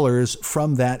scholars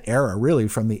from that era, really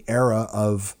from the era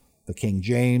of the King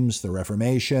James, the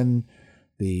Reformation,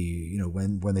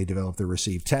 when they developed the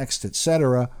received text,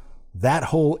 etc. That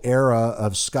whole era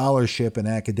of scholarship and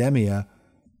academia,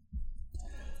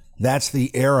 that's the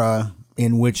era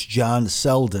in which John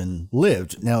Selden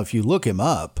lived. Now, if you look him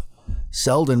up,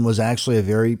 Selden was actually a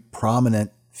very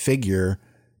prominent figure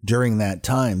during that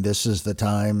time. This is the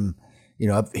time,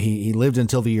 he lived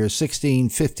until the year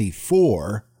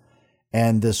 1654,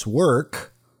 and this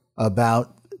work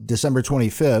about December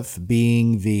 25th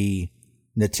being the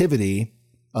nativity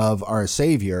of our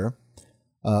Savior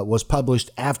was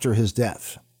published after his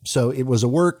death. So it was a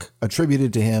work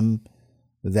attributed to him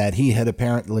that he had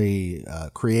apparently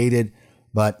created,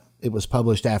 but it was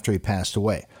published after he passed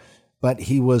away. But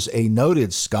he was a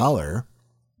noted scholar,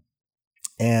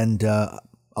 and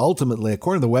ultimately,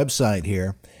 according to the website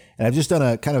here, and I've just done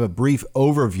a kind of a brief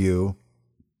overview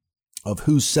of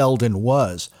who Selden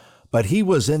was, but he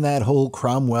was in that whole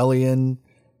Cromwellian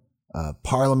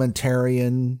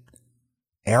parliamentarian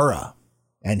era,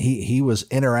 and he was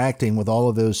interacting with all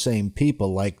of those same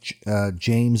people, like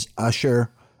James Ussher,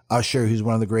 who's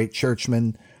one of the great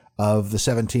churchmen of the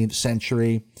 17th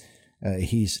century.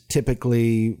 He's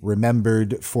typically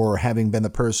remembered for having been the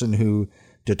person who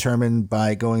determined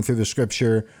by going through the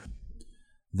scripture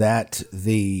that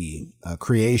the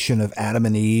creation of Adam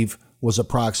and Eve was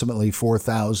approximately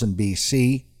 4000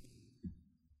 BC.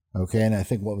 Okay, and I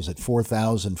think,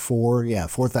 4004? Yeah,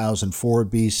 4004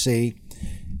 BC.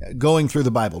 Going through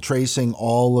the Bible, tracing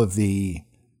all of the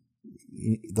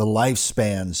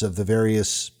lifespans of the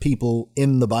various people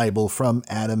in the Bible from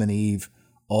Adam and Eve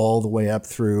all the way up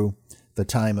through the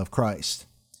time of Christ.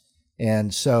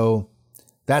 And so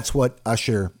that's what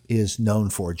Ussher is known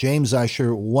for. James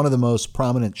Ussher, one of the most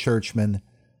prominent churchmen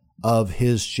of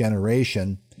his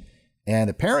generation. And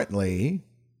apparently,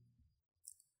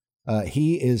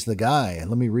 he is the guy. And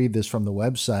let me read this from the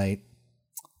website.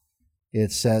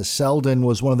 It says, Selden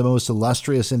was one of the most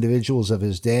illustrious individuals of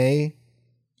his day.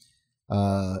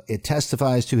 It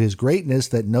testifies to his greatness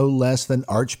that no less than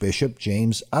Archbishop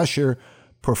James Ussher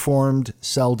performed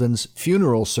Selden's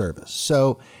funeral service.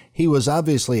 So he was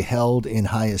obviously held in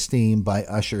high esteem by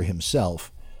Ussher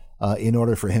himself in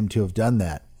order for him to have done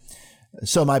that.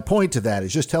 So my point to that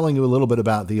is just telling you a little bit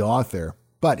about the author,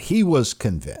 but he was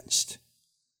convinced,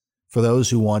 for those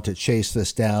who want to chase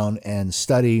this down and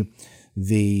study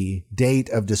the date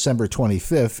of December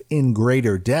 25th in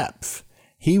greater depth,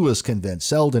 he was convinced,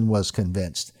 Selden was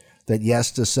convinced, that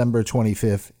yes, December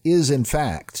 25th is in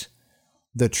fact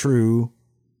the true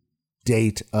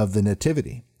date of the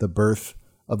Nativity, the birth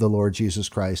of the Lord Jesus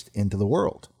Christ into the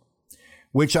world,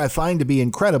 which I find to be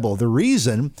incredible. The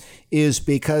reason is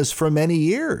because for many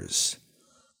years,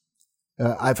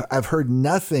 I've heard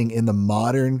nothing in the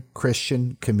modern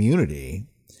Christian community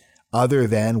other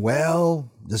than,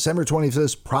 well, December 25th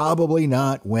is probably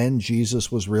not when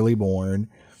Jesus was really born,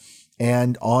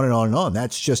 and on and on and on.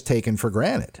 That's just taken for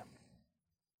granted.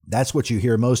 That's what you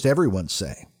hear most everyone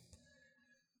say.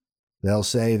 They'll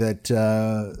say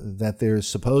that there's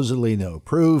supposedly no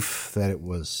proof, that it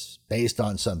was based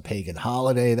on some pagan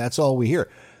holiday. That's all we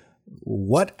hear.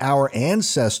 What our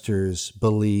ancestors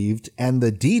believed and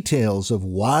the details of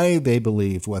why they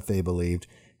believed what they believed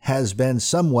has been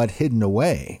somewhat hidden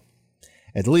away.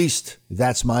 At least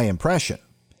that's my impression.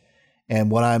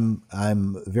 And what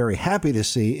I'm very happy to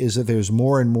see is that there's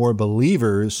more and more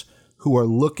believers who are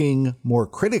looking more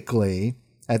critically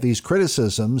at these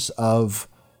criticisms of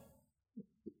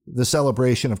the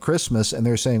celebration of Christmas, and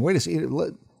they're saying, wait a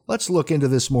second, let's look into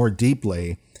this more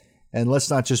deeply, and let's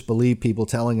not just believe people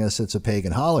telling us it's a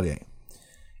pagan holiday.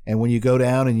 And when you go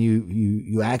down and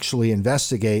you actually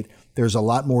investigate, there's a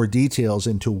lot more details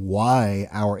into why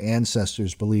our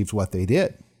ancestors believed what they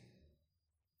did.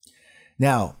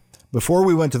 Now, before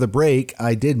we went to the break,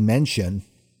 I did mention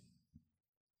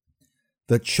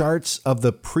the charts of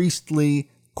the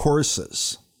priestly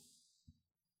courses.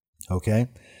 Okay?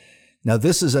 Now,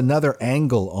 this is another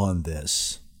angle on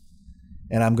this,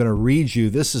 and I'm going to read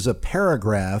you. This is a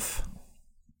paragraph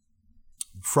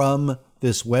from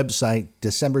this website,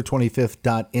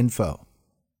 December25th.info.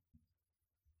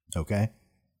 Okay?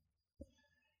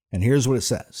 And here's what it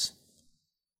says.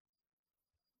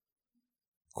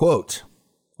 Quote,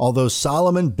 although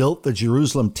Solomon built the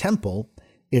Jerusalem temple,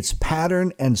 its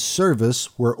pattern and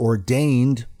service were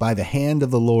ordained by the hand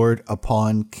of the Lord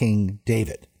upon King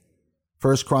David.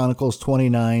 1 Chronicles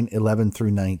 29, 11 through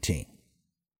 19.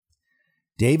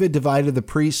 David divided the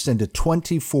priests into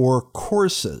 24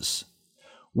 courses,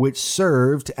 which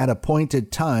served at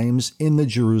appointed times in the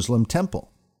Jerusalem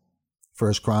temple.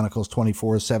 1 Chronicles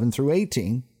 24, 7 through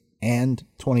 18, and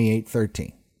 28,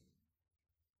 13.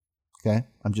 Okay,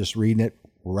 I'm just reading it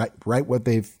right what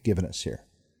they've given us here.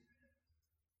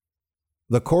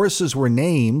 The courses were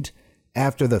named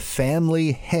after the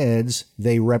family heads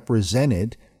they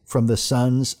represented from the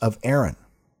sons of Aaron.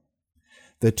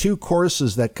 The two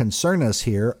courses that concern us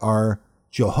here are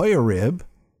Jehoiarib,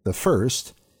 the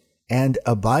first, and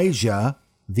Abijah,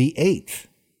 the eighth.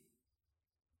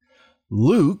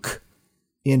 Luke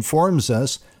informs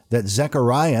us that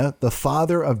Zechariah, the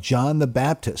father of John the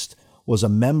Baptist, was a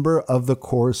member of the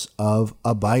course of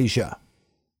Abijah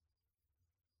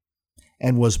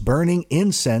and was burning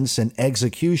incense in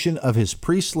execution of his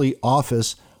priestly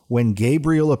office when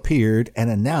Gabriel appeared and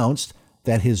announced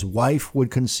that his wife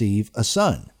would conceive a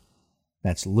son.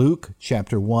 That's Luke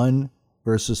chapter 1,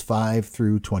 verses 5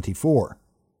 through 24.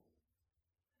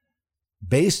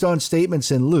 Based on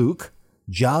statements in Luke,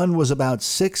 John was about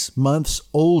 6 months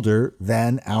older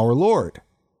than our Lord.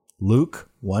 Luke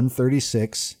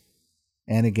 1:36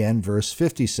 and again verse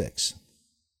 56.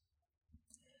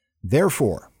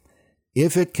 Therefore,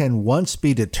 if it can once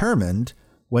be determined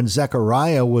when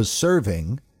Zechariah was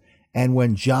serving and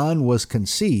when John was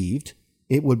conceived,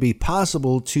 it would be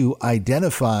possible to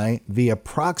identify the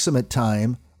approximate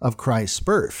time of Christ's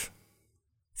birth,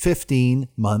 15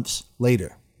 months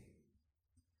later.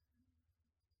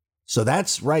 So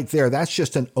that's right there. That's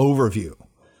just an overview.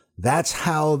 That's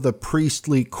how the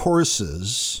priestly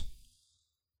courses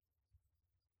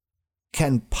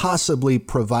can possibly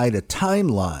provide a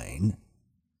timeline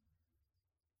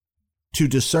to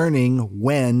discerning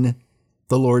when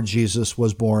the Lord Jesus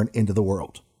was born into the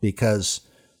world. Because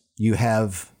you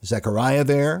have Zechariah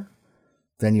there,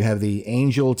 then you have the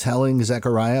angel telling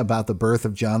Zechariah about the birth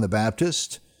of John the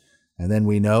Baptist, and then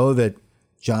we know that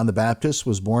John the Baptist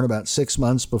was born about 6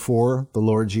 months before the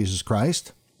Lord Jesus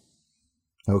Christ.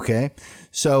 Okay,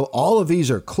 so all of these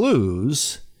are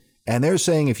clues, and they're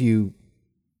saying if you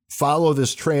follow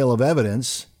this trail of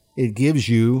evidence, it gives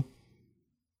you,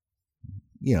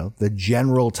 the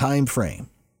general time frame.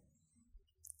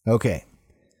 Okay,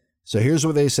 so here's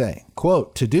what they say.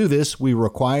 Quote, to do this, we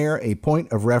require a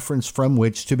point of reference from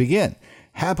which to begin.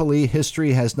 Happily,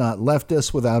 history has not left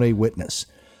us without a witness.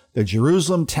 The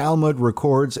Jerusalem Talmud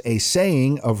records a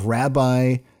saying of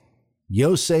Rabbi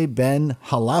Yosei ben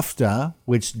Halafta,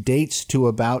 which dates to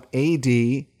about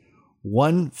AD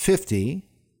 150,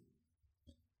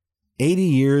 80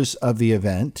 years of the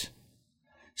event,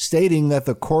 stating that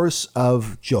the course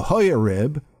of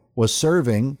Jehoiarib was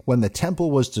serving when the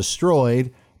temple was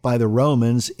destroyed by the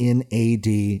Romans in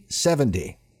AD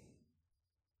 70.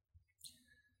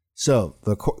 So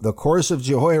the course of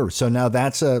Jehoiarib. So now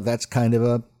that's kind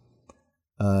of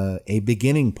a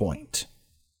beginning point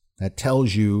that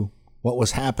tells you what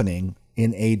was happening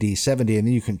in AD 70, and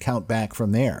then you can count back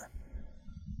from there.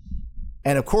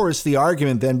 And of course, the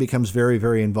argument then becomes very,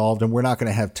 very involved, and we're not going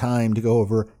to have time to go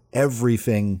over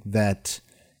everything that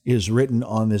is written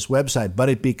on this website, but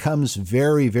it becomes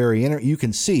very, very you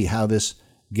can see how this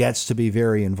gets to be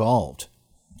very involved.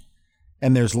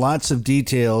 And there's lots of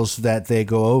details that they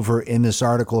go over in this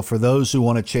article for those who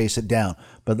want to chase it down.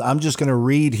 But I'm just going to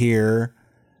read here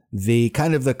the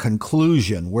kind of the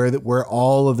conclusion where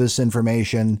all of this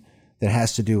information that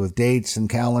has to do with dates and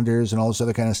calendars and all this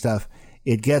other kind of stuff,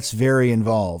 it gets very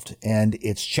involved and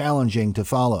it's challenging to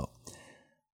follow.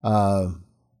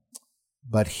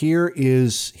 But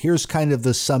here's kind of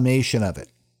the summation of it.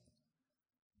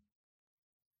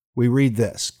 We read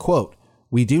this, quote,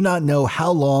 we do not know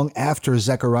how long after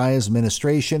Zechariah's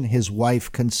ministration his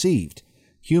wife conceived.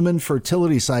 Human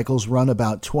fertility cycles run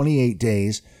about 28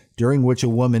 days, during which a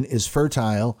woman is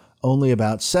fertile only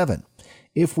about 7.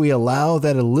 If we allow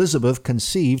that Elizabeth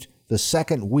conceived the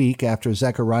second week after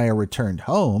Zechariah returned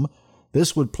home,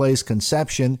 this would place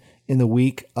conception in the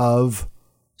week of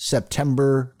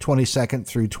September 22nd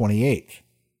through 28th.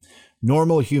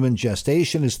 Normal human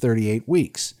gestation is 38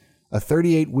 weeks. A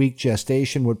 38-week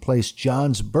gestation would place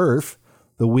John's birth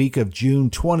the week of June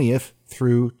 20th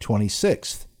through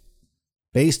 26th.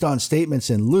 Based on statements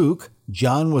in Luke,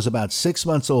 John was about 6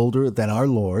 months older than our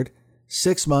Lord.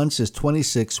 6 months is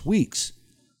 26 weeks.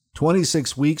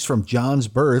 26 weeks from John's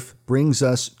birth brings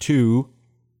us to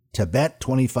Tebet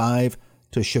 25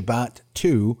 to Shabbat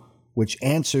 2, which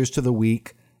answers to the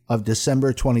week of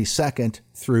December 22nd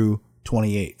through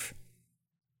 28th.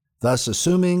 Thus,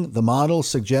 assuming the model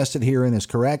suggested herein is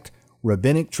correct,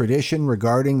 rabbinic tradition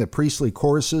regarding the priestly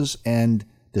courses and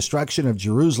destruction of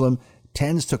Jerusalem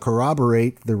tends to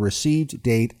corroborate the received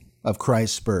date of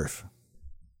Christ's birth.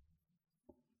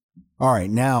 All right,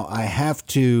 now I have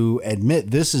to admit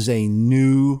this is a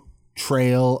new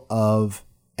trail of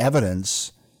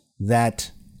evidence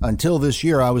that until this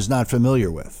year I was not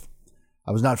familiar with.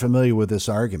 I was not familiar with this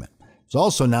argument. I was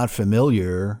also not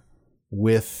familiar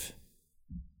with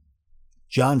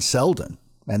John Selden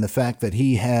and the fact that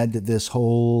he had this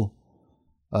whole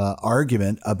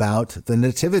argument about the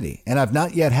Nativity. And I've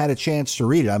not yet had a chance to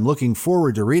read it. I'm looking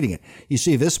forward to reading it. You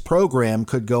see, this program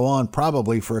could go on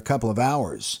probably for a couple of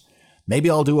hours. Maybe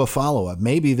I'll do a follow-up.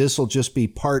 Maybe this will just be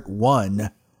part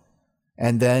one.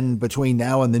 And then between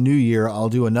now and the new year, I'll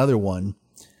do another one.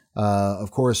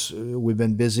 Of course, we've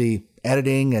been busy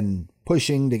editing and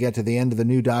pushing to get to the end of the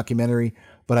new documentary,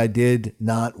 but I did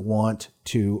not want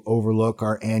to overlook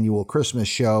our annual Christmas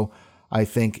show. I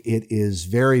think it is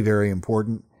very, very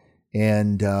important.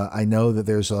 And I know that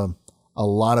there's a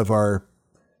lot of our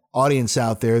audience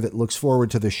out there that looks forward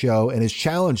to the show and is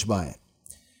challenged by it.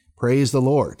 Praise the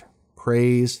Lord.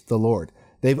 Praise the Lord.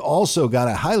 They've also got,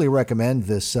 I highly recommend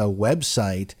this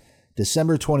website,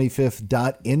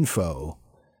 December25th.info,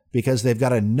 because they've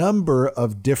got a number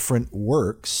of different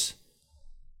works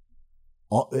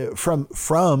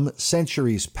from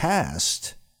centuries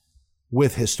past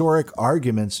with historic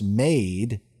arguments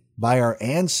made by our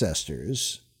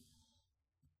ancestors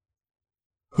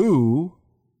who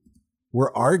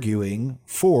were arguing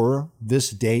for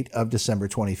this date of December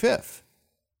 25th.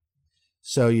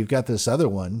 So you've got this other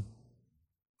one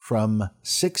from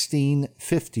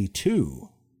 1652,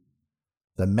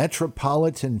 the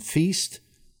Metropolitan Feast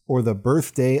or the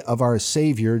birthday of our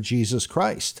Savior Jesus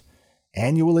Christ,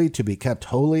 annually to be kept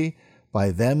holy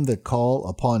by them that call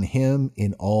upon him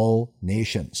in all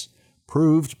nations,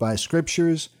 proved by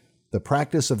scriptures, the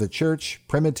practice of the church,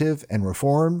 primitive and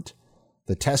reformed,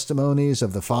 the testimonies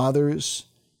of the fathers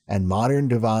and modern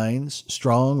divines,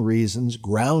 strong reasons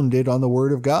grounded on the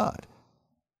word of God.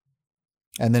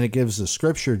 And then it gives the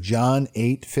scripture, John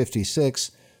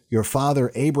 8:56, your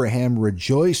father Abraham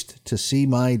rejoiced to see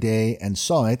my day and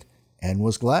saw it and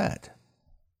was glad.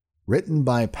 Written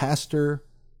by Pastor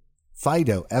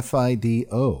Fido,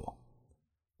 Fido,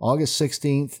 August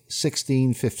 16th,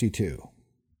 1652.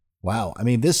 Wow. I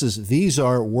mean, these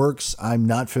are works I'm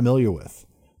not familiar with,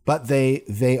 but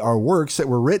they are works that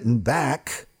were written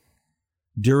back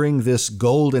during this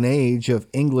golden age of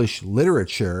English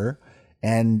literature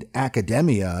and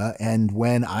academia, and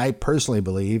when I personally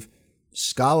believe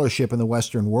scholarship in the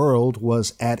Western world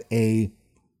was at a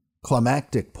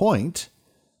climactic point.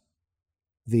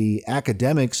 The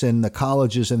academics in the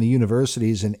colleges and the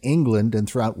universities in England and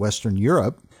throughout Western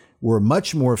Europe were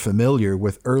much more familiar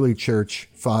with early church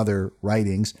father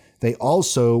writings. They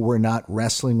also were not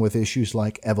wrestling with issues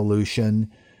like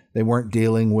evolution. They weren't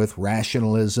dealing with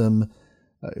rationalism.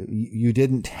 You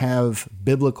didn't have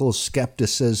biblical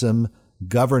skepticism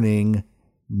governing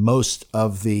most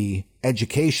of the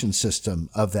education system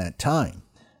of that time.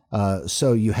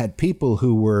 So you had people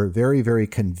who were very, very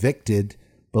convicted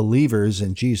believers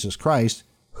in Jesus Christ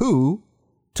who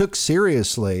took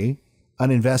seriously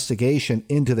an investigation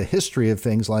into the history of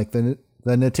things like the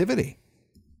Nativity.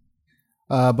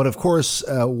 But of course,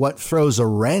 what throws a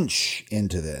wrench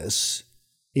into this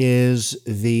is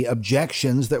the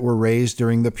objections that were raised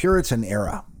during the Puritan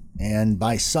era and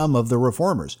by some of the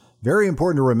reformers. Very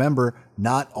important to remember,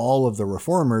 not all of the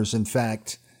reformers. In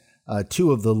fact,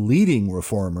 two of the leading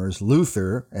reformers,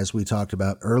 Luther, as we talked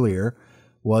about earlier,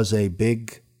 was a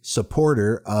big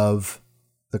supporter of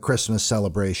the Christmas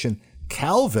celebration.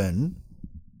 Calvin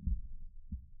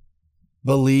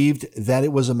believed that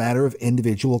it was a matter of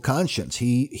individual conscience.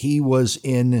 He was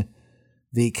in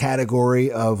the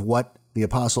category of what the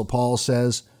Apostle Paul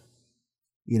says,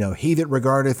 you know, he that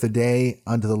regardeth the day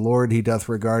unto the Lord, he doth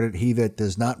regard it. He that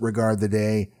does not regard the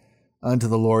day unto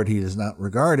the Lord, he does not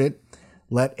regard it.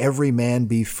 Let every man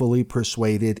be fully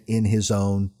persuaded in his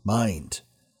own mind.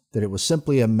 That it was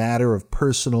simply a matter of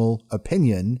personal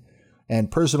opinion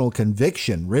and personal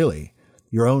conviction, really,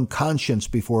 your own conscience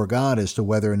before God as to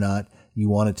whether or not you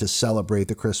wanted to celebrate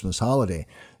the Christmas holiday.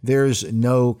 There's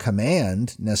no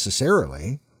command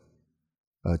necessarily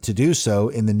to do so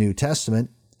in the New Testament.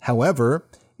 However,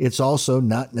 it's also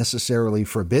not necessarily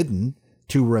forbidden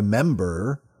to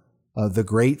remember the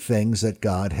great things that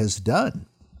God has done.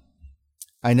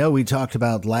 I know we talked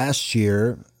about last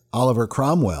year Oliver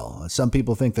Cromwell. Some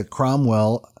people think that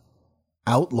Cromwell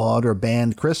outlawed or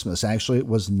banned Christmas. Actually, it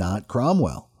was not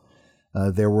Cromwell.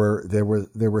 There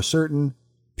were certain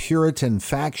Puritan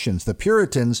factions. The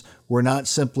Puritans were not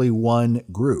simply one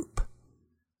group.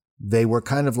 They were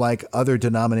kind of like other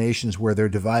denominations where they're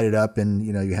divided up and,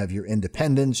 you know, you have your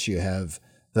independents, you have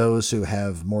those who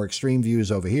have more extreme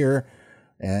views over here,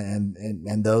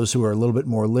 and those who are a little bit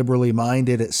more liberally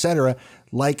minded, etc.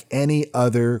 like any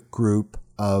other group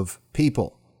of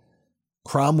people.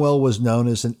 Cromwell was known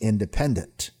as an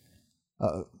independent.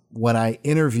 When I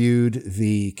interviewed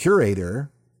the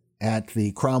curator at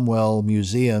the Cromwell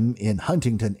Museum in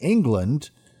Huntington, England,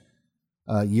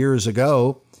 years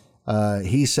ago,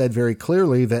 he said very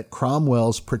clearly that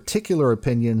Cromwell's particular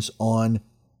opinions on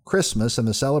Christmas and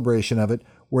the celebration of it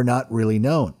were not really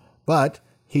known. But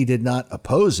he did not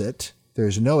oppose it.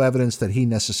 There's no evidence that he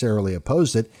necessarily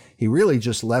opposed it. He really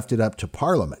just left it up to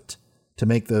Parliament to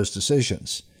make those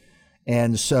decisions.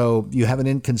 And so you have an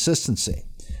inconsistency.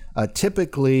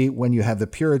 Typically, when you have the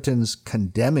Puritans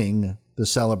condemning the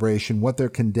celebration, what they're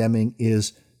condemning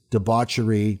is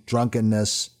debauchery,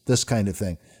 drunkenness, this kind of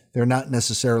thing. They're not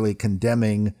necessarily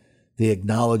condemning the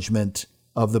acknowledgement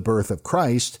of the birth of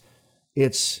Christ.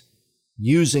 It's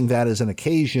using that as an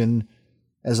occasion,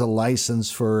 as a license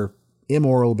for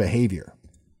immoral behavior.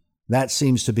 That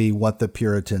seems to be what the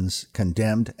Puritans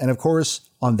condemned. And of course,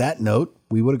 on that note,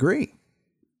 we would agree.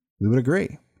 We would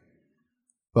agree.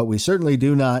 But we certainly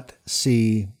do not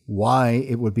see why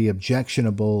it would be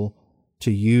objectionable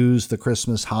to use the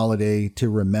Christmas holiday to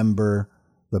remember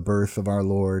the birth of our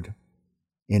Lord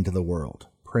into the world.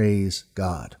 Praise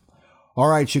God. All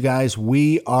right, you guys,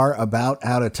 we are about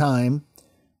out of time.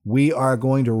 We are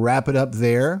going to wrap it up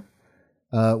there.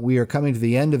 We are coming to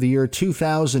the end of the year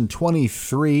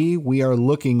 2023. We are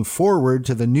looking forward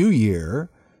to the new year,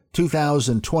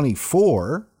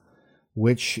 2024,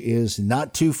 which is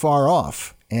not too far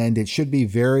off. And it should be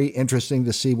very interesting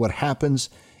to see what happens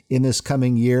in this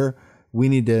coming year. We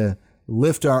need to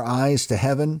lift our eyes to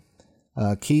heaven,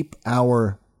 keep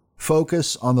our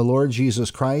focus on the Lord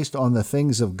Jesus Christ, on the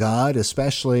things of God,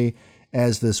 especially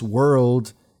as this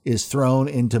world is thrown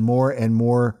into more and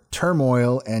more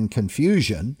turmoil and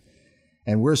confusion.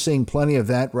 And we're seeing plenty of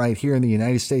that right here in the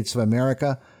United States of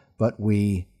America, but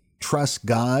we trust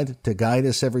God to guide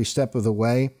us every step of the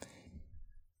way.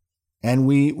 And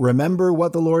we remember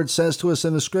what the Lord says to us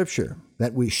in the Scripture,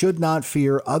 that we should not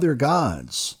fear other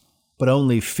gods, but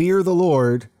only fear the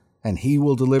Lord, and He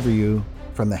will deliver you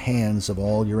from the hands of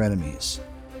all your enemies.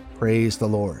 Praise the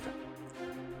Lord.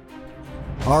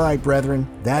 All right, brethren,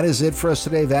 that is it for us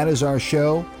today. That is our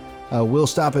show. We'll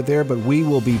stop it there, but we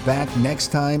will be back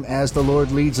next time as the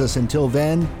Lord leads us. Until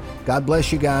then, God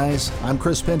bless you guys. I'm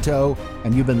Chris Pinto,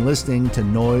 and you've been listening to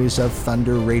Noise of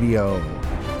Thunder Radio.